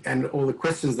 and all the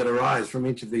questions that arise from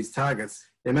each of these targets,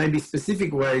 there may be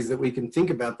specific ways that we can think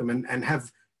about them and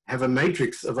have a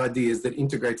matrix of ideas that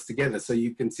integrates together. So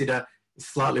you consider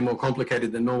slightly more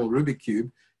complicated than normal Rubik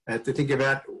cube to think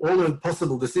about all the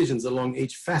possible decisions along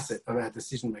each facet of our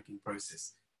decision-making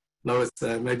process. Lois,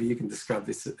 maybe you can describe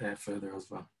this further as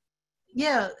well.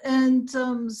 Yeah, and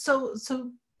so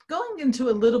going into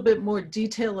a little bit more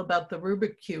detail about the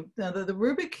Rubik cube. Now, the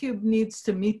Rubik cube needs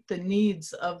to meet the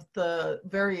needs of the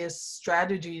various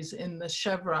strategies in the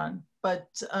chevron, but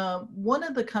one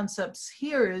of the concepts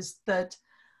here is that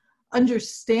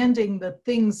understanding the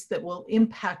things that will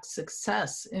impact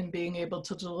success in being able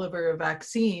to deliver a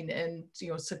vaccine and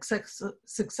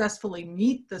successfully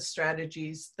meet the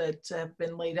strategies that have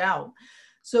been laid out.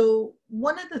 So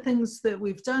one of the things that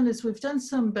we've done is we've done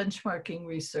some benchmarking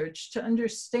research to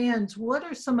understand what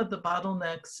are some of the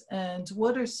bottlenecks and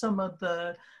what are some of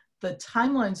the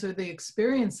timelines or the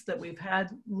experience that we've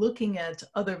had looking at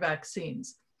other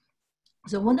vaccines.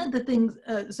 So one of the things,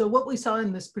 so what we saw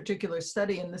in this particular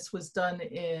study, and this was done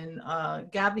in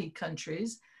Gavi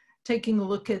countries, taking a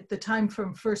look at the time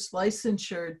from first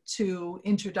licensure to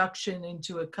introduction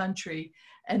into a country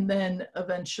and then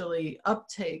eventually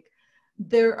uptake.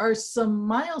 There are some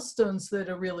milestones that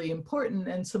are really important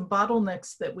and some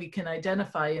bottlenecks that we can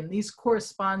identify, and these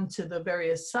correspond to the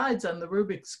various sides on the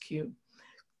Rubik's Cube.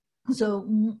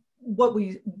 So what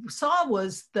we saw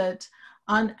was that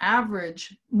on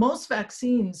average, most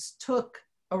vaccines took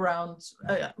around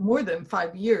more than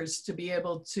 5 years to be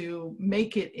able to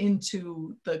make it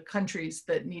into the countries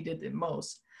that needed it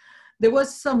most. There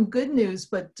was some good news,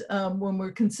 but when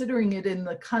we're considering it in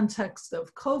the context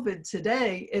of COVID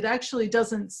today, it actually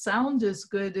doesn't sound as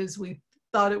good as we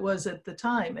thought it was at the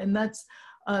time. And that's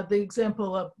the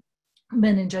example of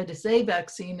meningitis A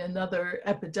vaccine, another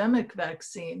epidemic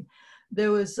vaccine.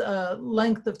 There was a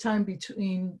length of time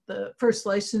between the first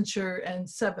licensure and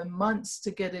 7 months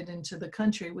to get it into the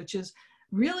country, which is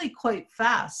really quite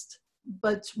fast.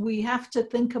 But we have to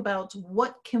think about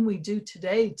what can we do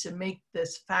today to make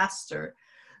this faster.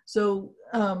 So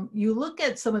you look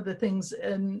at some of the things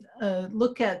and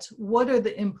look at what are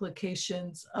the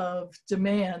implications of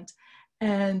demand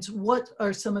and what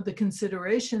are some of the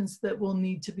considerations that we'll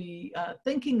need to be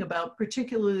thinking about,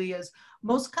 particularly as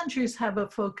most countries have a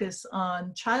focus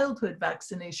on childhood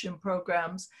vaccination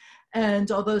programs.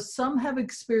 And although some have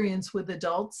experience with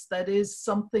adults, that is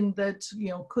something that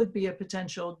could be a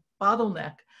potential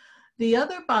bottleneck. The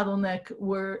other bottlenecks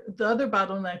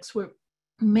were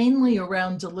mainly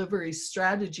around delivery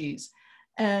strategies.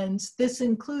 And this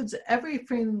includes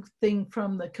everything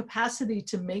from the capacity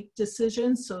to make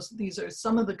decisions. So these are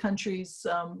some of the countries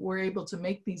were able to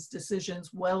make these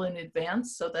decisions well in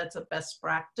advance. So that's a best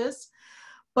practice.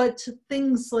 But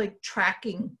things like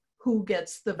tracking who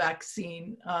gets the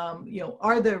vaccine,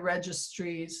 are there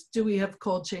registries? Do we have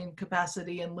cold chain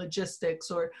capacity and logistics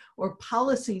or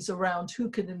policies around who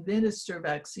can administer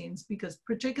vaccines? Because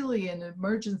particularly in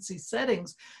emergency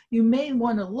settings, you may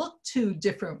want to look to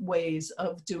different ways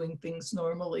of doing things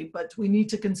normally, but we need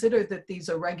to consider that these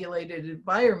are regulated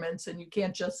environments and you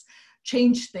can't just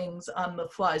change things on the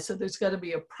fly. So there's got to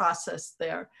be a process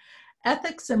there.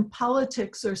 Ethics and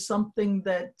politics are something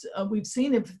that we've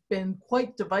seen have been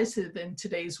quite divisive in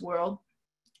today's world.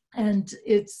 And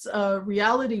it's a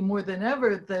reality more than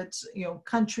ever that, you know,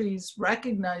 countries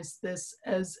recognize this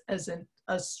as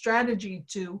a strategy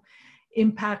to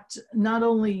impact not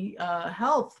only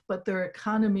health, but their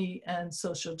economy and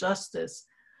social justice.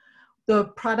 The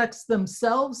products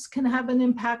themselves can have an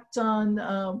impact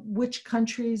on which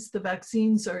countries the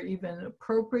vaccines are even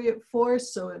appropriate for.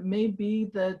 So it may be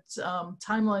that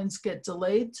timelines get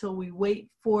delayed till we wait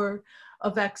for a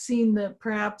vaccine that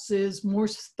perhaps is more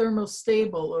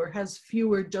thermostable or has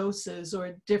fewer doses or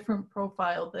a different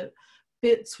profile that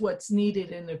fits what's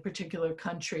needed in a particular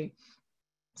country.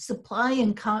 Supply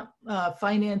and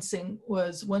financing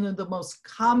was one of the most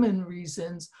common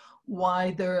reasons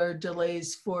why there are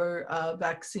delays for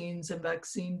vaccines and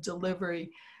vaccine delivery.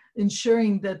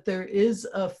 Ensuring that there is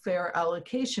a fair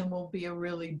allocation will be a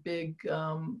really big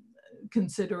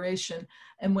consideration.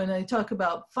 And when I talk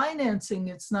about financing,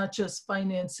 it's not just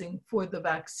financing for the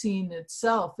vaccine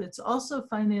itself, it's also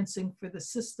financing for the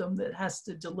system that has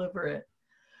to deliver it.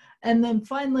 And then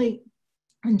finally,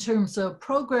 in terms of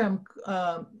program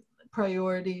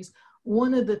priorities,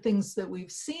 one of the things that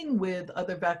we've seen with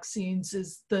other vaccines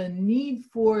is the need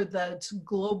for that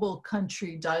global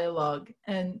country dialogue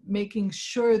and making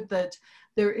sure that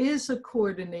there is a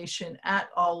coordination at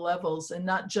all levels and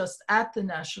not just at the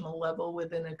national level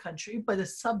within a country, but a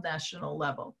subnational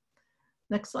level.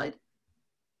 Next slide.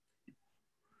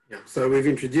 Yeah, so we've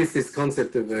introduced this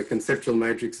concept of a conceptual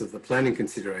matrix of the planning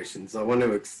considerations. I want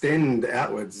to extend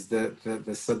outwards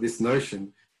this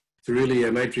notion to really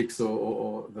a matrix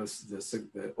or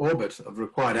the orbit of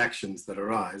required actions that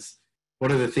arise.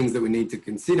 What are the things that we need to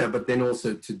consider, but then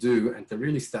also to do and to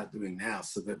really start doing now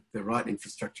so that the right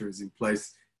infrastructure is in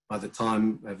place by the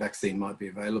time a vaccine might be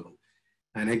available.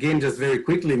 And again, just very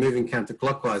quickly moving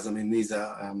counterclockwise, I mean, these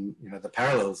are you know, the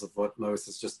parallels of what Lois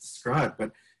has just described,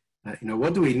 but you know,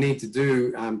 what do we need to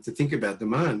do to think about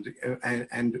demand,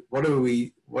 and what are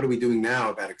we doing now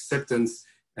about acceptance,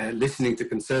 listening to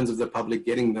concerns of the public,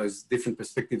 getting those different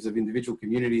perspectives of individual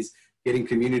communities, getting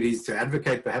communities to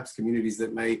advocate, perhaps communities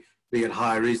that may be at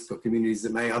higher risk or communities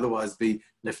that may otherwise be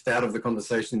left out of the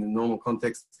conversation in the normal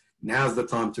context. Now's the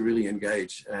time to really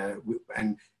engage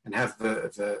and have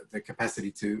the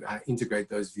capacity to integrate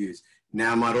those views.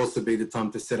 Now might also be the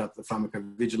time to set up the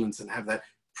pharmacovigilance and have that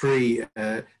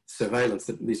pre-surveillance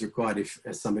that is required if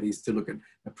somebody is to look at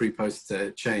a pre-post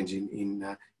change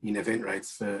in event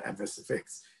rates for adverse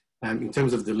effects. In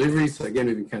terms of delivery, so again,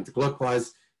 moving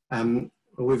counterclockwise,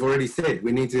 we've already said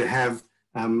we need to have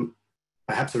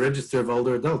perhaps a register of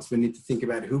older adults. We need to think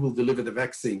about who will deliver the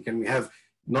vaccine. Can we have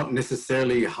not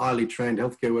necessarily highly trained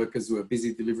healthcare workers who are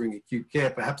busy delivering acute care?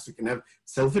 Perhaps we can have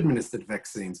self-administered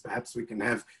vaccines. Perhaps we can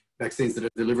have vaccines that are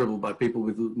deliverable by people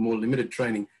with more limited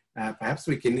training. Perhaps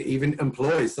we can even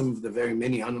employ some of the very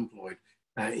many unemployed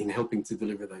in helping to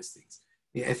deliver those things.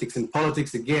 The ethics and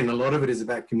politics, again, a lot of it is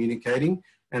about communicating,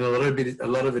 and a lot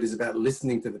of it is about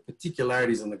listening to the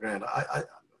particularities on the ground.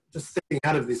 Just stepping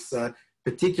out of this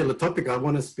particular topic, I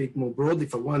want to speak more broadly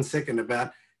for 1 second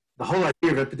about the whole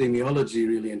idea of epidemiology,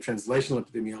 really, and translational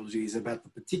epidemiology is about the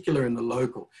particular and the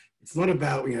local. It's not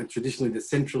about, you know, traditionally the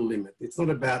central limit. It's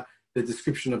not about the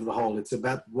description of the whole. It's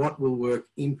about what will work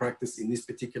in practice in this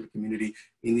particular community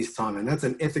in this time. And that's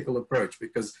an ethical approach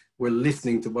because we're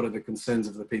listening to what are the concerns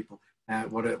of the people,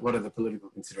 what are the political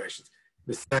considerations.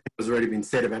 The same has already been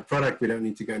said about product. We don't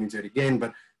need to go into it again,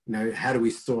 but you know, how do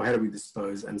we store, how do we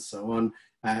dispose, and so on.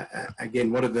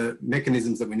 Again, what are the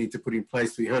mechanisms that we need to put in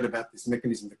place? We heard about this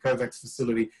mechanism, the COVAX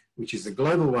facility, which is a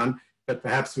global one, but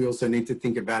perhaps we also need to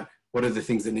think about what are the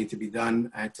things that need to be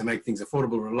done to make things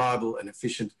affordable, reliable, and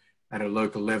efficient at a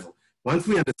local level. Once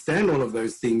we understand all of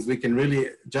those things, we can really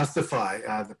justify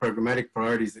the programmatic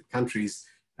priorities that countries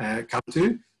come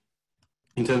to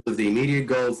in terms of the immediate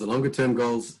goals, the longer term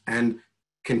goals, and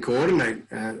can coordinate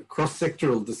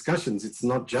cross-sectoral discussions. It's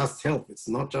not just health, it's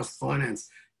not just finance,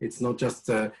 it's not just,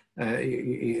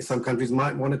 some countries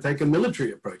might want to take a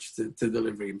military approach to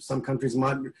delivery. Some countries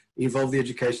might involve the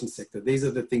education sector. These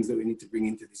are the things that we need to bring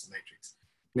into this matrix.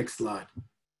 Next slide.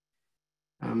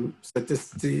 So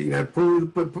just to, you know,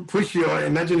 push your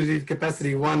imaginative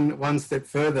capacity one step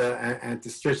further and to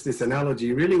stretch this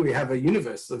analogy, really we have a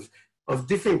universe of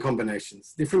different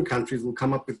combinations. Different countries will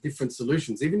come up with different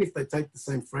solutions. Even if they take the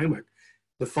same framework,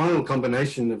 the final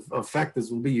combination of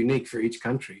factors will be unique for each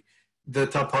country. The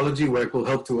typology work will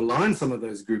help to align some of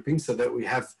those groupings so that we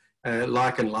have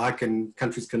like and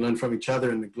countries can learn from each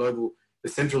other, and the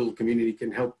central community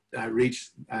can help reach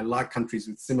like countries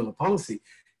with similar policy.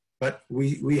 But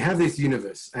we have this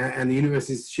universe, and the universe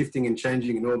is shifting and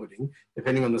changing and orbiting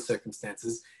depending on the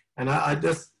circumstances. And I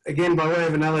just, again, by way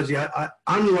of analogy,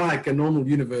 unlike a normal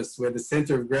universe where the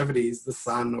center of gravity is the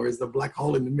sun or is the black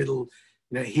hole in the middle,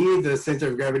 here the center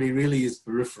of gravity really is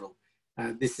peripheral.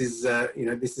 This is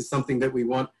something that we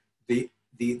want the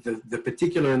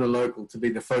particular and the local to be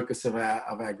the focus of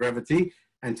our gravity,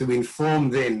 and to inform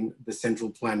then the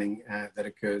central planning that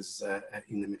occurs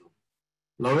in the middle.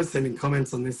 Lois, any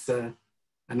comments on this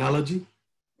analogy?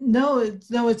 No,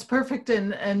 it's perfect.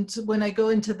 And when I go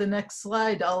into the next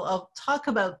slide, I'll talk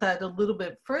about that a little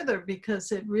bit further,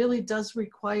 because it really does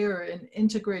require an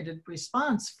integrated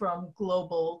response from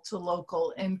global to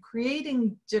local and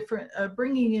creating different,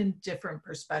 bringing in different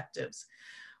perspectives.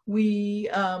 We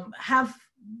have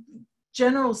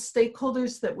general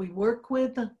stakeholders that we work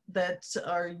with that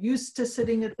are used to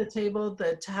sitting at the table,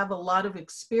 that have a lot of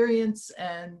experience,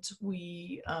 and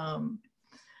we want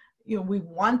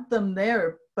them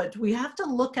there, but we have to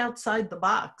look outside the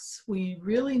box. We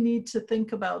really need to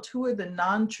think about who are the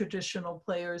non-traditional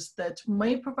players that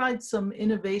may provide some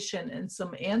innovation and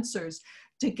some answers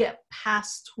to get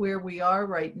past where we are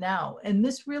right now. And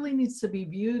this really needs to be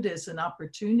viewed as an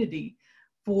opportunity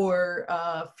for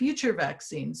future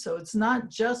vaccines. So it's not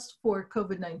just for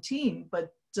COVID-19, but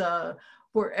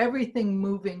for everything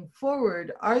moving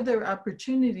forward. Are there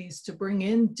opportunities to bring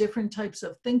in different types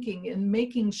of thinking and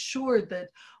making sure that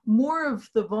more of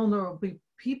the vulnerable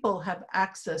people have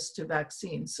access to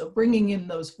vaccines? So bringing in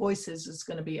those voices is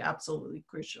going to be absolutely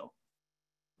crucial.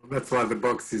 Well, that's why the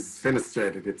box is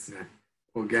fenestrated. It's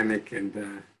organic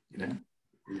and,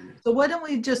 So why don't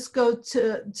we just go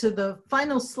to the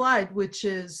final slide, which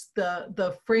is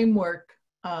the framework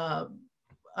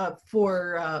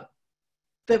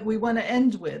that we want to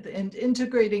end with, and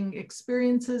integrating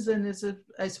experiences and, as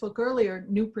I spoke earlier,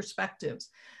 new perspectives.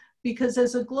 Because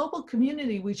as a global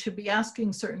community, we should be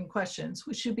asking certain questions.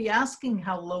 We should be asking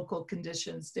how local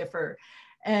conditions differ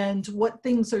and what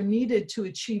things are needed to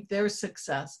achieve their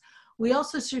success. We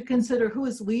also should consider who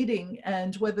is leading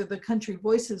and whether the country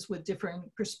voices with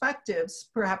different perspectives,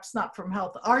 perhaps not from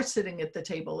health, are sitting at the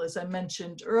table, as I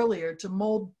mentioned earlier, to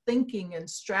mold thinking and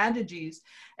strategies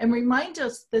and remind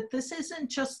us that this isn't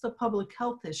just the public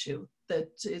health issue, that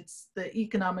it's the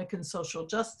economic and social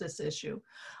justice issue.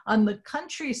 On the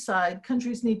country side,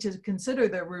 countries need to consider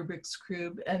their Rubik's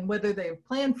Cube and whether they have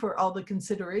planned for all the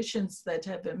considerations that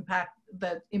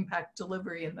impact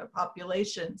delivery in their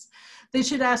populations. They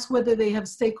should ask whether they have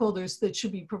stakeholders that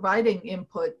should be providing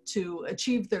input to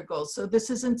achieve their goals. So this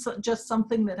isn't just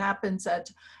something that happens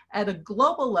at a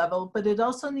global level, but it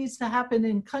also needs to happen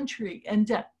in country and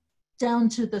down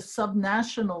to the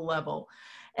subnational level.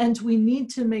 And we need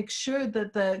to make sure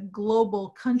that the global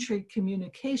country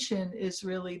communication is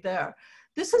really there.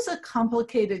 This is a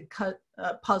complicated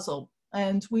puzzle,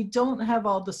 and we don't have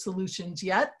all the solutions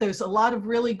yet. There's a lot of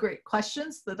really great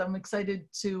questions that I'm excited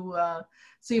to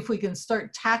see if we can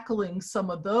start tackling some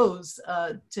of those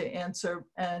to answer,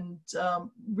 and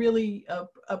really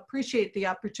appreciate the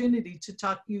opportunity to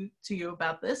talk to you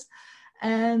about this.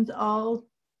 And I'll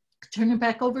turn it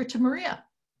back over to Maria.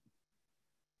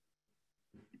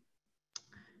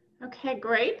 Okay,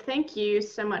 great. Thank you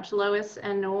so much, Lois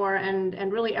and Noor,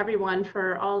 and really everyone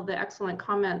for all the excellent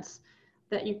comments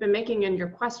that you've been making in your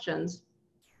questions.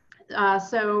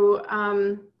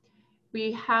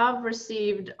 We have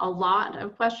received a lot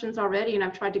of questions already, and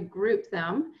I've tried to group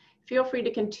them. Feel free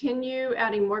to continue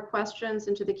adding more questions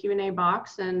into the Q&A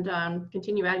box, and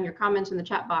continue adding your comments in the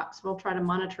chat box. We'll try to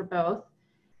monitor both.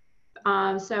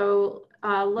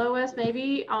 Lois,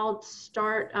 maybe I'll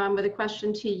start with a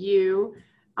question to you.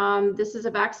 This is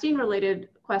a vaccine-related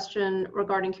question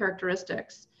regarding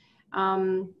characteristics.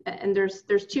 And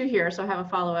there's two here, so I have a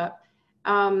follow-up.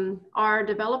 Are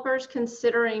developers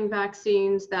considering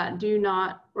vaccines that do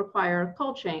not require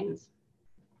cold chains?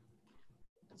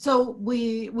 So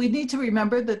we need to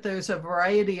remember that there's a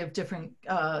variety of different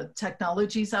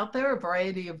technologies out there, a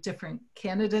variety of different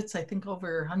candidates, I think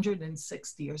over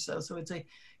 160 or so. So it's a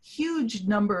huge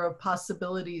number of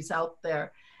possibilities out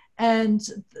there. And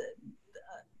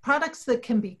products that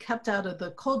can be kept out of the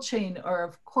cold chain are,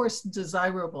 of course,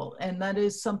 desirable. And that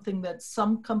is something that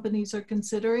some companies are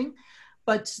considering.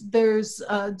 But there's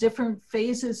different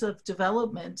phases of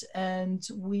development, and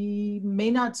we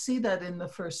may not see that in the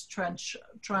first tranche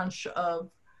of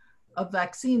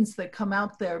vaccines that come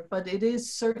out there. But it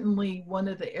is certainly one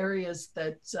of the areas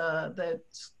that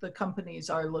the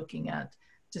companies are looking at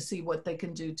to see what they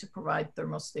can do to provide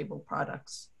thermostable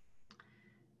products.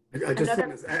 I just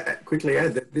want to quickly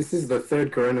add that this is the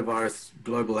third coronavirus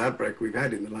global outbreak we've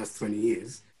had in the last 20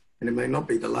 years, and it may not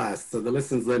be the last. So the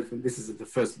lessons learned from this is the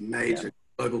first major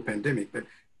global pandemic, but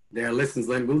there are lessons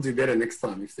learned. We'll do better next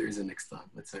time if there is a next time.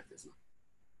 Let's hope there's not.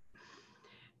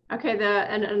 Okay,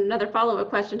 and another follow-up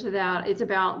question to that is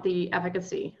about the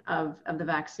efficacy of the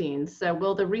vaccines. So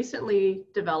will the recently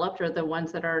developed, or the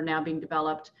ones that are now being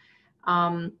developed,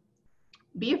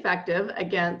 be effective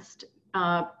against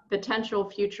potential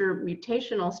future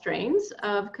mutational strains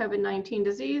of COVID-19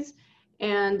 disease?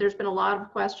 And there's been a lot of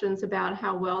questions about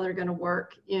how well they're going to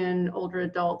work in older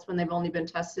adults when they've only been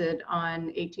tested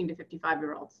on 18 to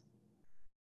 55-year-olds.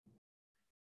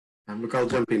 Look, I'll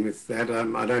jump in with that.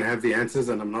 I don't have the answers,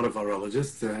 and I'm not a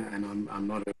virologist, and I'm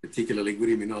not a particularly good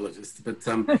immunologist. But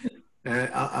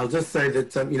I'll just say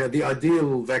that you know, the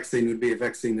ideal vaccine would be a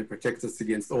vaccine that protects us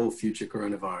against all future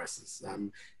coronaviruses.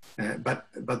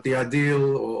 But the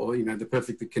ideal, or you know, the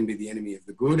perfect can be the enemy of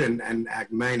the good, and our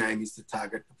main aim is to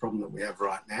target the problem that we have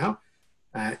right now.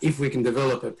 If we can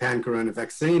develop a pan-corona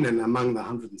vaccine, and among the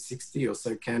 160 or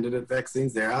so candidate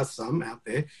vaccines, there are some out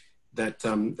there that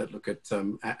look at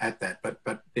that,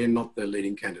 but they're not the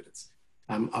leading candidates.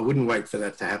 I wouldn't wait for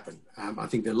that to happen. I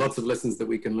think there are lots of lessons that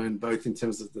we can learn, both in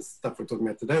terms of the stuff we're talking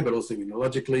about today, but also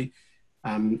immunologically.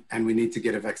 And we need to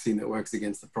get a vaccine that works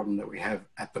against the problem that we have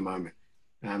at the moment.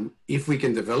 If we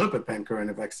can develop a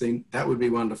pan-corona vaccine, that would be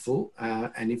wonderful.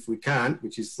 And if we can't,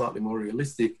 which is slightly more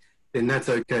realistic, then that's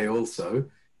okay also.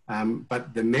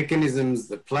 But the mechanisms,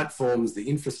 the platforms, the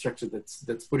infrastructure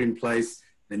that's put in place,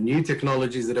 the new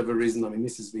technologies that have arisen, I mean,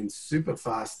 this has been super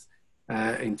fast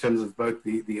in terms of both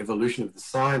the evolution of the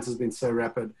science has been so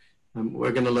rapid.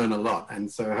 We're going to learn a lot.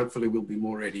 And so hopefully we'll be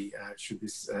more ready should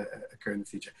this occur in the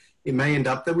future. It may end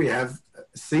up that we have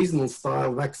a seasonal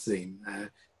style vaccine.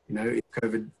 You know, if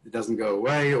COVID doesn't go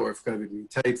away, or if COVID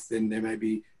mutates, then there may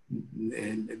be,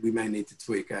 and we may need to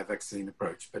tweak our vaccine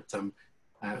approach, but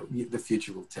the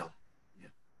future will tell.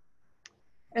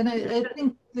 And I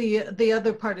think the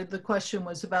other part of the question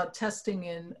was about testing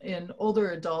in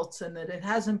older adults, and that it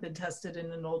hasn't been tested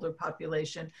in an older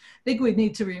population. I think we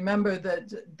need to remember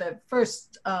that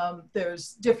first,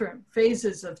 there's different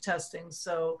phases of testing.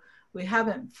 So we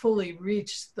haven't fully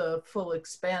reached the full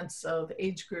expanse of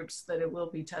age groups that it will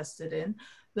be tested in.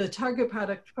 The target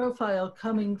product profile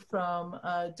coming from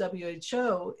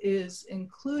WHO is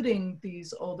including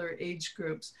these older age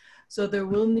groups. So there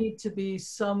will need to be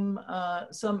some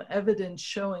evidence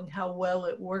showing how well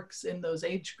it works in those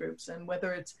age groups, and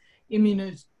whether it's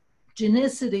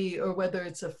immunogenicity or whether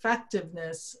it's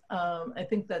effectiveness. I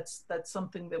think that's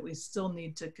something that we still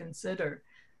need to consider.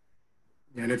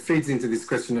 And it feeds into this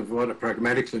question of what a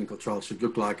pragmatic clinical trial should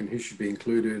look like and who should be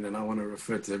included. And I want to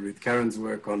refer to Ruth Karen's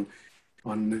work on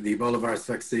the Ebola virus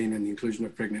vaccine and the inclusion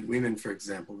of pregnant women, for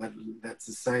example. That's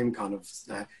the same kind of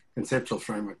conceptual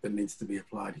framework that needs to be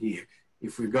applied here.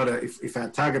 If we've got if our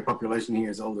target population here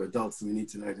is older adults, then we need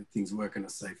to know that things work and are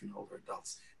safe in older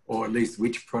adults, or at least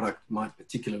which product might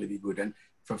particularly be good and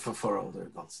for older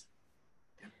adults.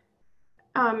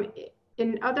 Yeah.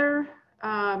 In other,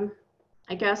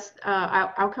 I guess,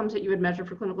 outcomes that you would measure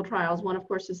for clinical trials, one, of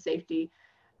course, is safety.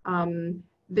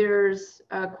 There's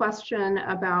a question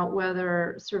about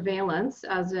whether surveillance,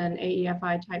 as in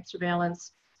AEFI type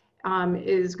surveillance,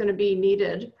 is going to be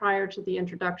needed prior to the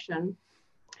introduction.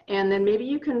 And then maybe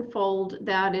you can fold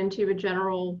that into a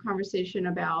general conversation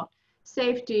about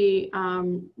safety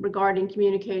regarding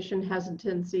communication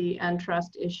hesitancy and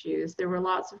trust issues. There were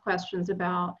lots of questions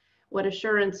about what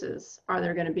assurances are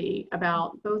there going to be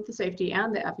about both the safety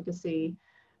and the efficacy.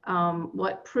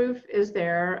 What proof is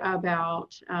there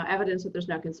about evidence that there's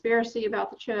no conspiracy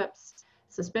about the chips,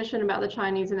 suspicion about the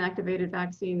Chinese inactivated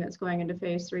vaccine that's going into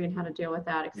phase 3, and how to deal with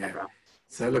that, et cetera. Yeah.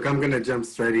 So look, I'm going to jump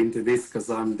straight into this because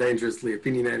I'm dangerously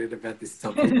opinionated about this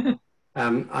topic.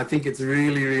 I think it's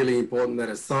really, really important that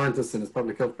as scientists and as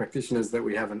public health practitioners that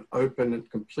we have an open and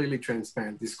completely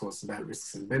transparent discourse about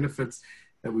risks and benefits,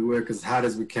 that we work as hard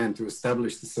as we can to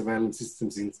establish the surveillance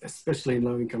systems, especially in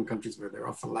low-income countries where they're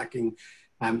often lacking,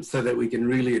 so that we can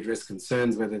really address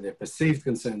concerns, whether they're perceived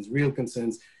concerns, real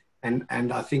concerns. And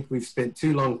I think we've spent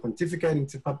too long pontificating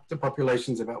to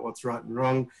populations about what's right and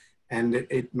wrong, and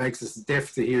it makes us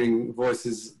deaf to hearing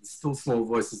voices, still small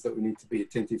voices that we need to be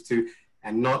attentive to,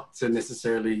 and not to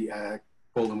necessarily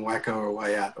call them wacko or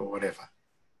way out or whatever.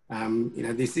 You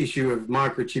know, this issue of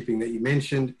microchipping that you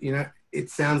mentioned, you know, it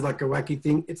sounds like a wacky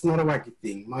thing. It's not a wacky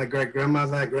thing. My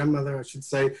grandmother, I should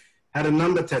say, had a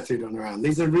number tattooed on her arm.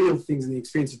 These are real things in the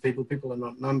experience of people. People are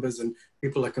not numbers, and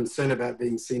people are concerned about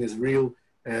being seen as real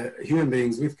human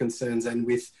beings with concerns and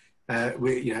with,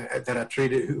 you know, that are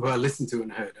treated, who are listened to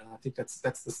and heard. And I think that's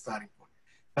the starting point.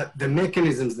 But the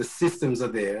mechanisms, the systems are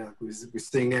there. We're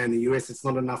seeing now in the US, it's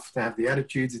not enough to have the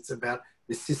attitudes. It's about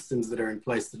the systems that are in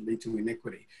place that lead to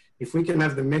inequity. If we can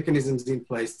have the mechanisms in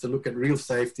place to look at real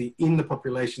safety in the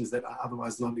populations that are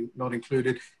otherwise not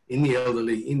included, in the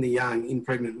elderly, in the young, in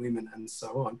pregnant women, and so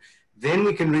on, then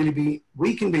we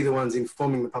can be the ones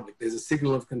informing the public. There's a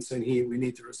signal of concern here. We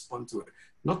need to respond to it,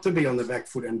 not to be on the back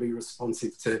foot and be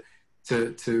responsive to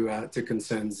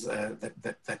concerns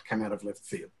that come out of left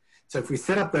field. So if we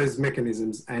set up those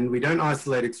mechanisms and we don't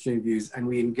isolate extreme views and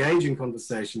we engage in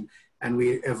conversation and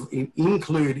we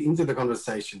include into the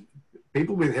conversation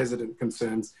people with hesitant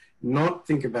concerns, not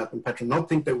think about them, not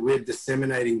think that we're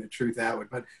disseminating the truth outward,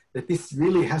 but that this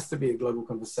really has to be a global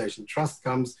conversation. Trust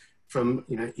comes from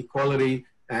equality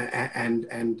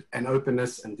and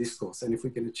openness and discourse. And if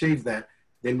we can achieve that,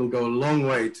 then we'll go a long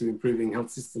way to improving health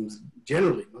systems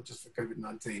generally, not just for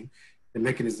COVID-19. The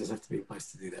mechanisms have to be in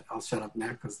place to do that. I'll shut up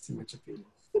now because it's too much appeal.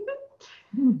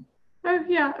 Oh,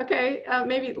 yeah, okay.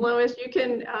 Maybe Lois, you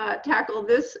can tackle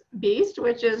this beast,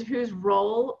 which is whose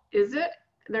role is it?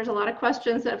 There's a lot of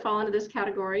questions that fall into this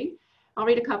category. I'll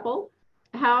read a couple.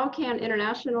 How can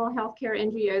international healthcare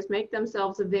NGOs make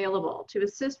themselves available to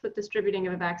assist with distributing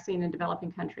of a vaccine in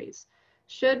developing countries?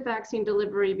 Should vaccine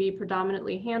delivery be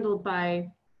predominantly handled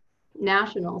by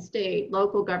national, state,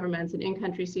 local governments, and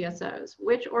in-country CSOs?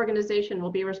 Which organization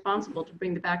will be responsible to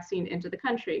bring the vaccine into the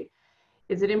country?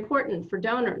 Is it important for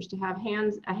donors to have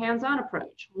a hands-on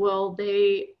approach? Will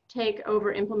they take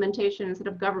over implementation instead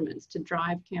of governments to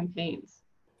drive campaigns?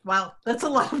 Wow, that's a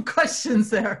lot of questions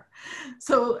there.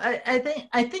 So I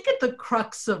think at the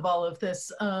crux of all of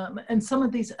this, and some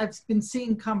of these, I've been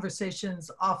seeing conversations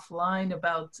offline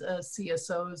about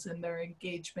CSOs and their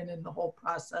engagement in the whole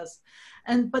process.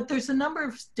 But there's a number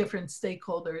of different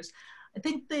stakeholders. I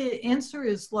think the answer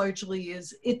is largely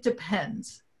it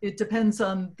depends. It depends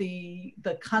on the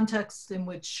context in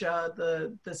which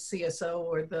the CSO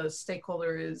or the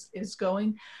stakeholder is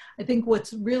going. I think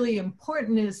what's really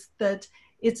important is that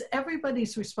it's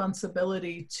everybody's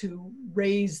responsibility to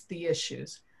raise the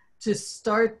issues, to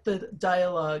start the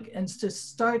dialogue and to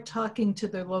start talking to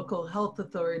their local health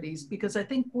authorities, because I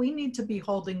think we need to be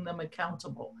holding them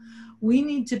accountable. We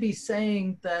need to be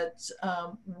saying that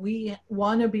we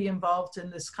want to be involved in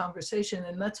this conversation.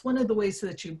 And that's one of the ways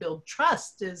that you build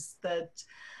trust, is that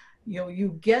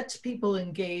you get people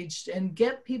engaged and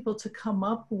get people to come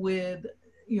up with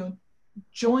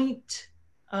joint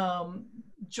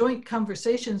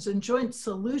conversations and joint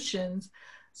solutions.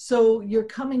 So you're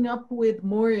coming up with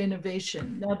more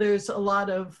innovation. Now there's a lot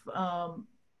of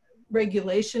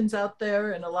regulations out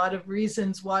there and a lot of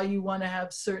reasons why you want to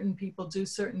have certain people do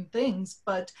certain things,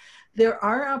 but there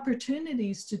are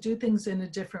opportunities to do things in a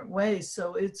different way.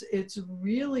 So it's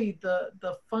really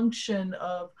the function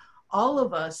of all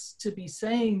of us to be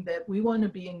saying that we want to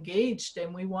be engaged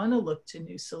and we want to look to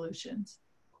new solutions.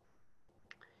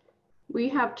 We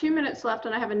have 2 minutes left,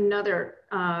 and I have another,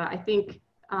 I think,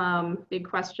 big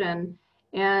question,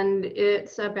 and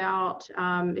it's about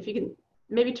if you can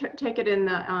maybe take it in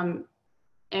the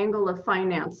angle of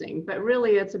financing, but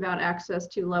really it's about access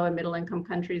to low and middle income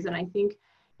countries. And I think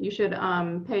you should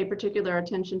pay particular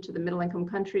attention to the middle income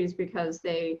countries because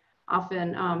they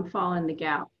often fall in the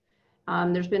gap.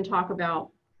 There's been talk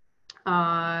about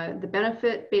the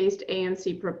benefit-based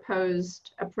AMC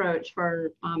proposed approach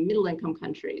for middle-income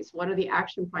countries. What are the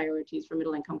action priorities for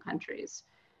middle-income countries?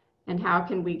 And how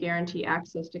can we guarantee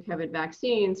access to COVID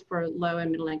vaccines for low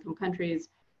and middle-income countries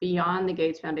beyond the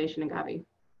Gates Foundation and Gavi?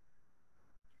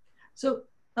 So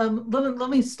let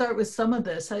me start with some of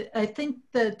this. I think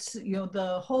that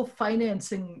the whole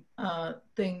financing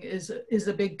thing is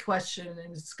a big question,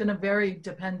 and it's going to vary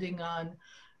depending on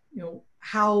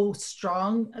how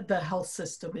strong the health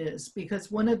system is,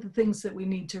 because one of the things that we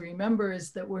need to remember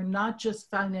is that we're not just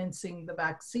financing the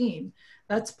vaccine.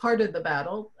 That's part of the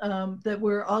battle, that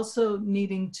we're also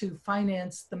needing to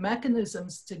finance the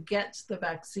mechanisms to get the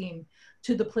vaccine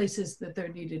to the places that they're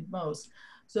needed most.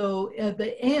 So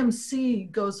the AMC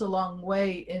goes a long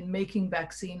way in making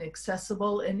vaccine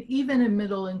accessible, and even in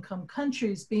middle income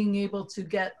countries being able to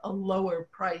get a lower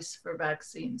price for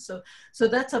vaccines. So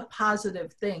that's a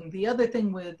positive thing. The other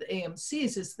thing with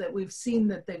AMCs is that we've seen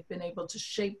that they've been able to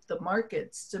shape the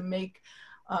markets to make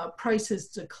prices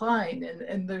decline,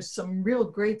 and there's some real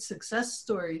great success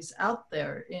stories out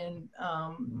there in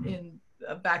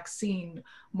vaccine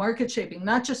market shaping,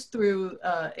 not just through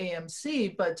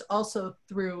AMC, but also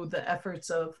through the efforts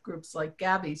of groups like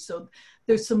Gavi. So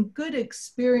there's some good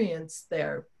experience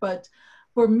there. But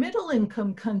for middle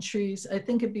income countries, I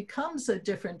think it becomes a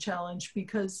different challenge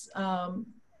because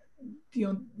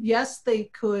yes, they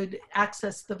could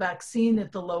access the vaccine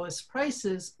at the lowest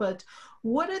prices, but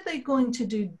what are they going to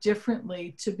do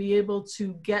differently to be able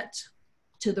to get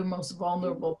to the most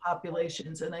vulnerable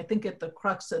populations. And I think at the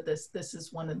crux of this, this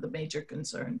is one of the major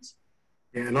concerns.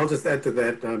 Yeah, and I'll just add to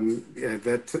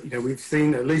that, we've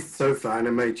seen, at least so far, and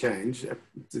it may change,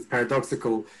 it's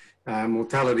paradoxical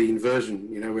mortality inversion,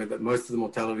 where most of the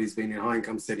mortality has been in high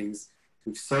income settings.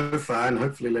 We've so far, and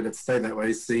hopefully let it stay that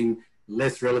way, seen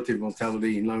less relative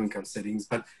mortality in low income settings,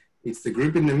 but it's the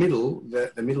group in the middle,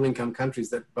 the middle income countries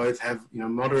that both have,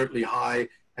 moderately high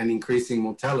and increasing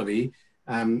mortality,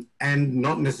 and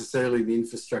not necessarily the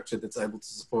infrastructure that's able to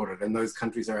support it. And those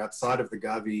countries are outside of the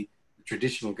Gavi,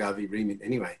 traditional Gavi remit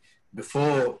anyway.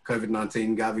 Before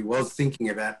COVID-19, Gavi was thinking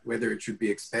about whether it should be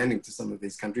expanding to some of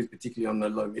these countries, particularly on the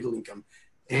low middle income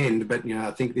end. But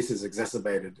I think this has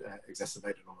exacerbated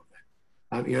all of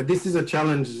that. This is a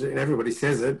challenge, and everybody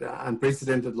says it,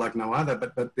 unprecedented like no other.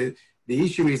 But the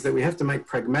issue is that we have to make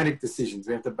pragmatic decisions.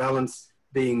 We have to balance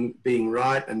being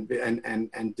right and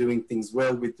doing things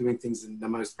well with doing things in the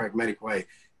most pragmatic way.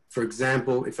 For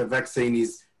example, if a vaccine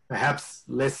is perhaps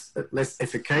less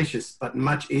efficacious, but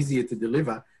much easier to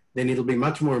deliver, then it'll be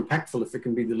much more impactful if it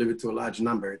can be delivered to a large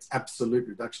number. Its absolute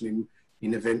reduction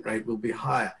in event rate will be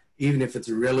higher, even if its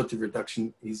relative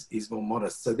reduction is more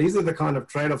modest. So these are the kind of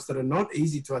trade-offs that are not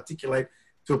easy to articulate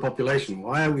to a population.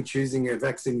 Why are we choosing a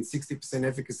vaccine with 60%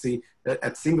 efficacy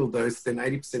at single dose, then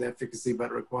 80% efficacy,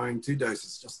 but requiring 2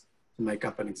 doses, just to make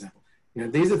up an example?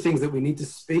 These are things that we need to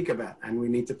speak about, and we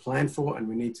need to plan for, and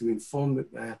we need to inform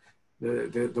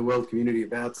the world community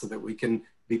about, so that we can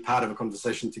be part of a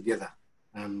conversation together.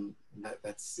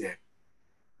 That's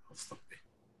I'll stop there.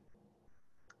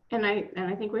 And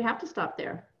I think we have to stop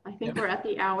there. I think we're at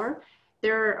the hour.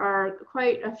 There are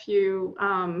quite a few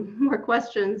more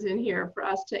questions in here for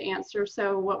us to answer.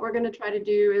 So what we're going to try to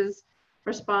do is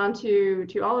respond to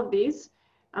all of these.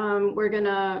 We're going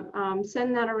to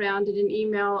send that around in an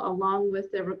email along with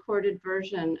the recorded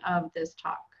version of this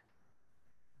talk.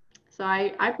 So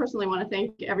I personally want to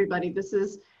thank everybody. This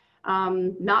has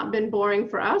not been boring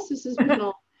for us. This has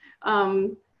been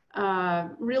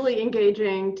really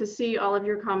engaging to see all of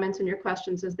your comments and your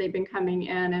questions as they've been coming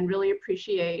in, and really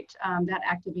appreciate that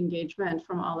active engagement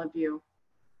from all of you.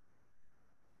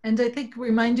 And I think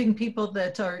reminding people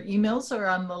that our emails are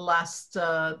on the last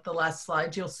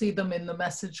slide. You'll see them in the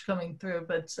message coming through,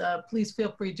 but please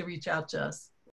feel free to reach out to us.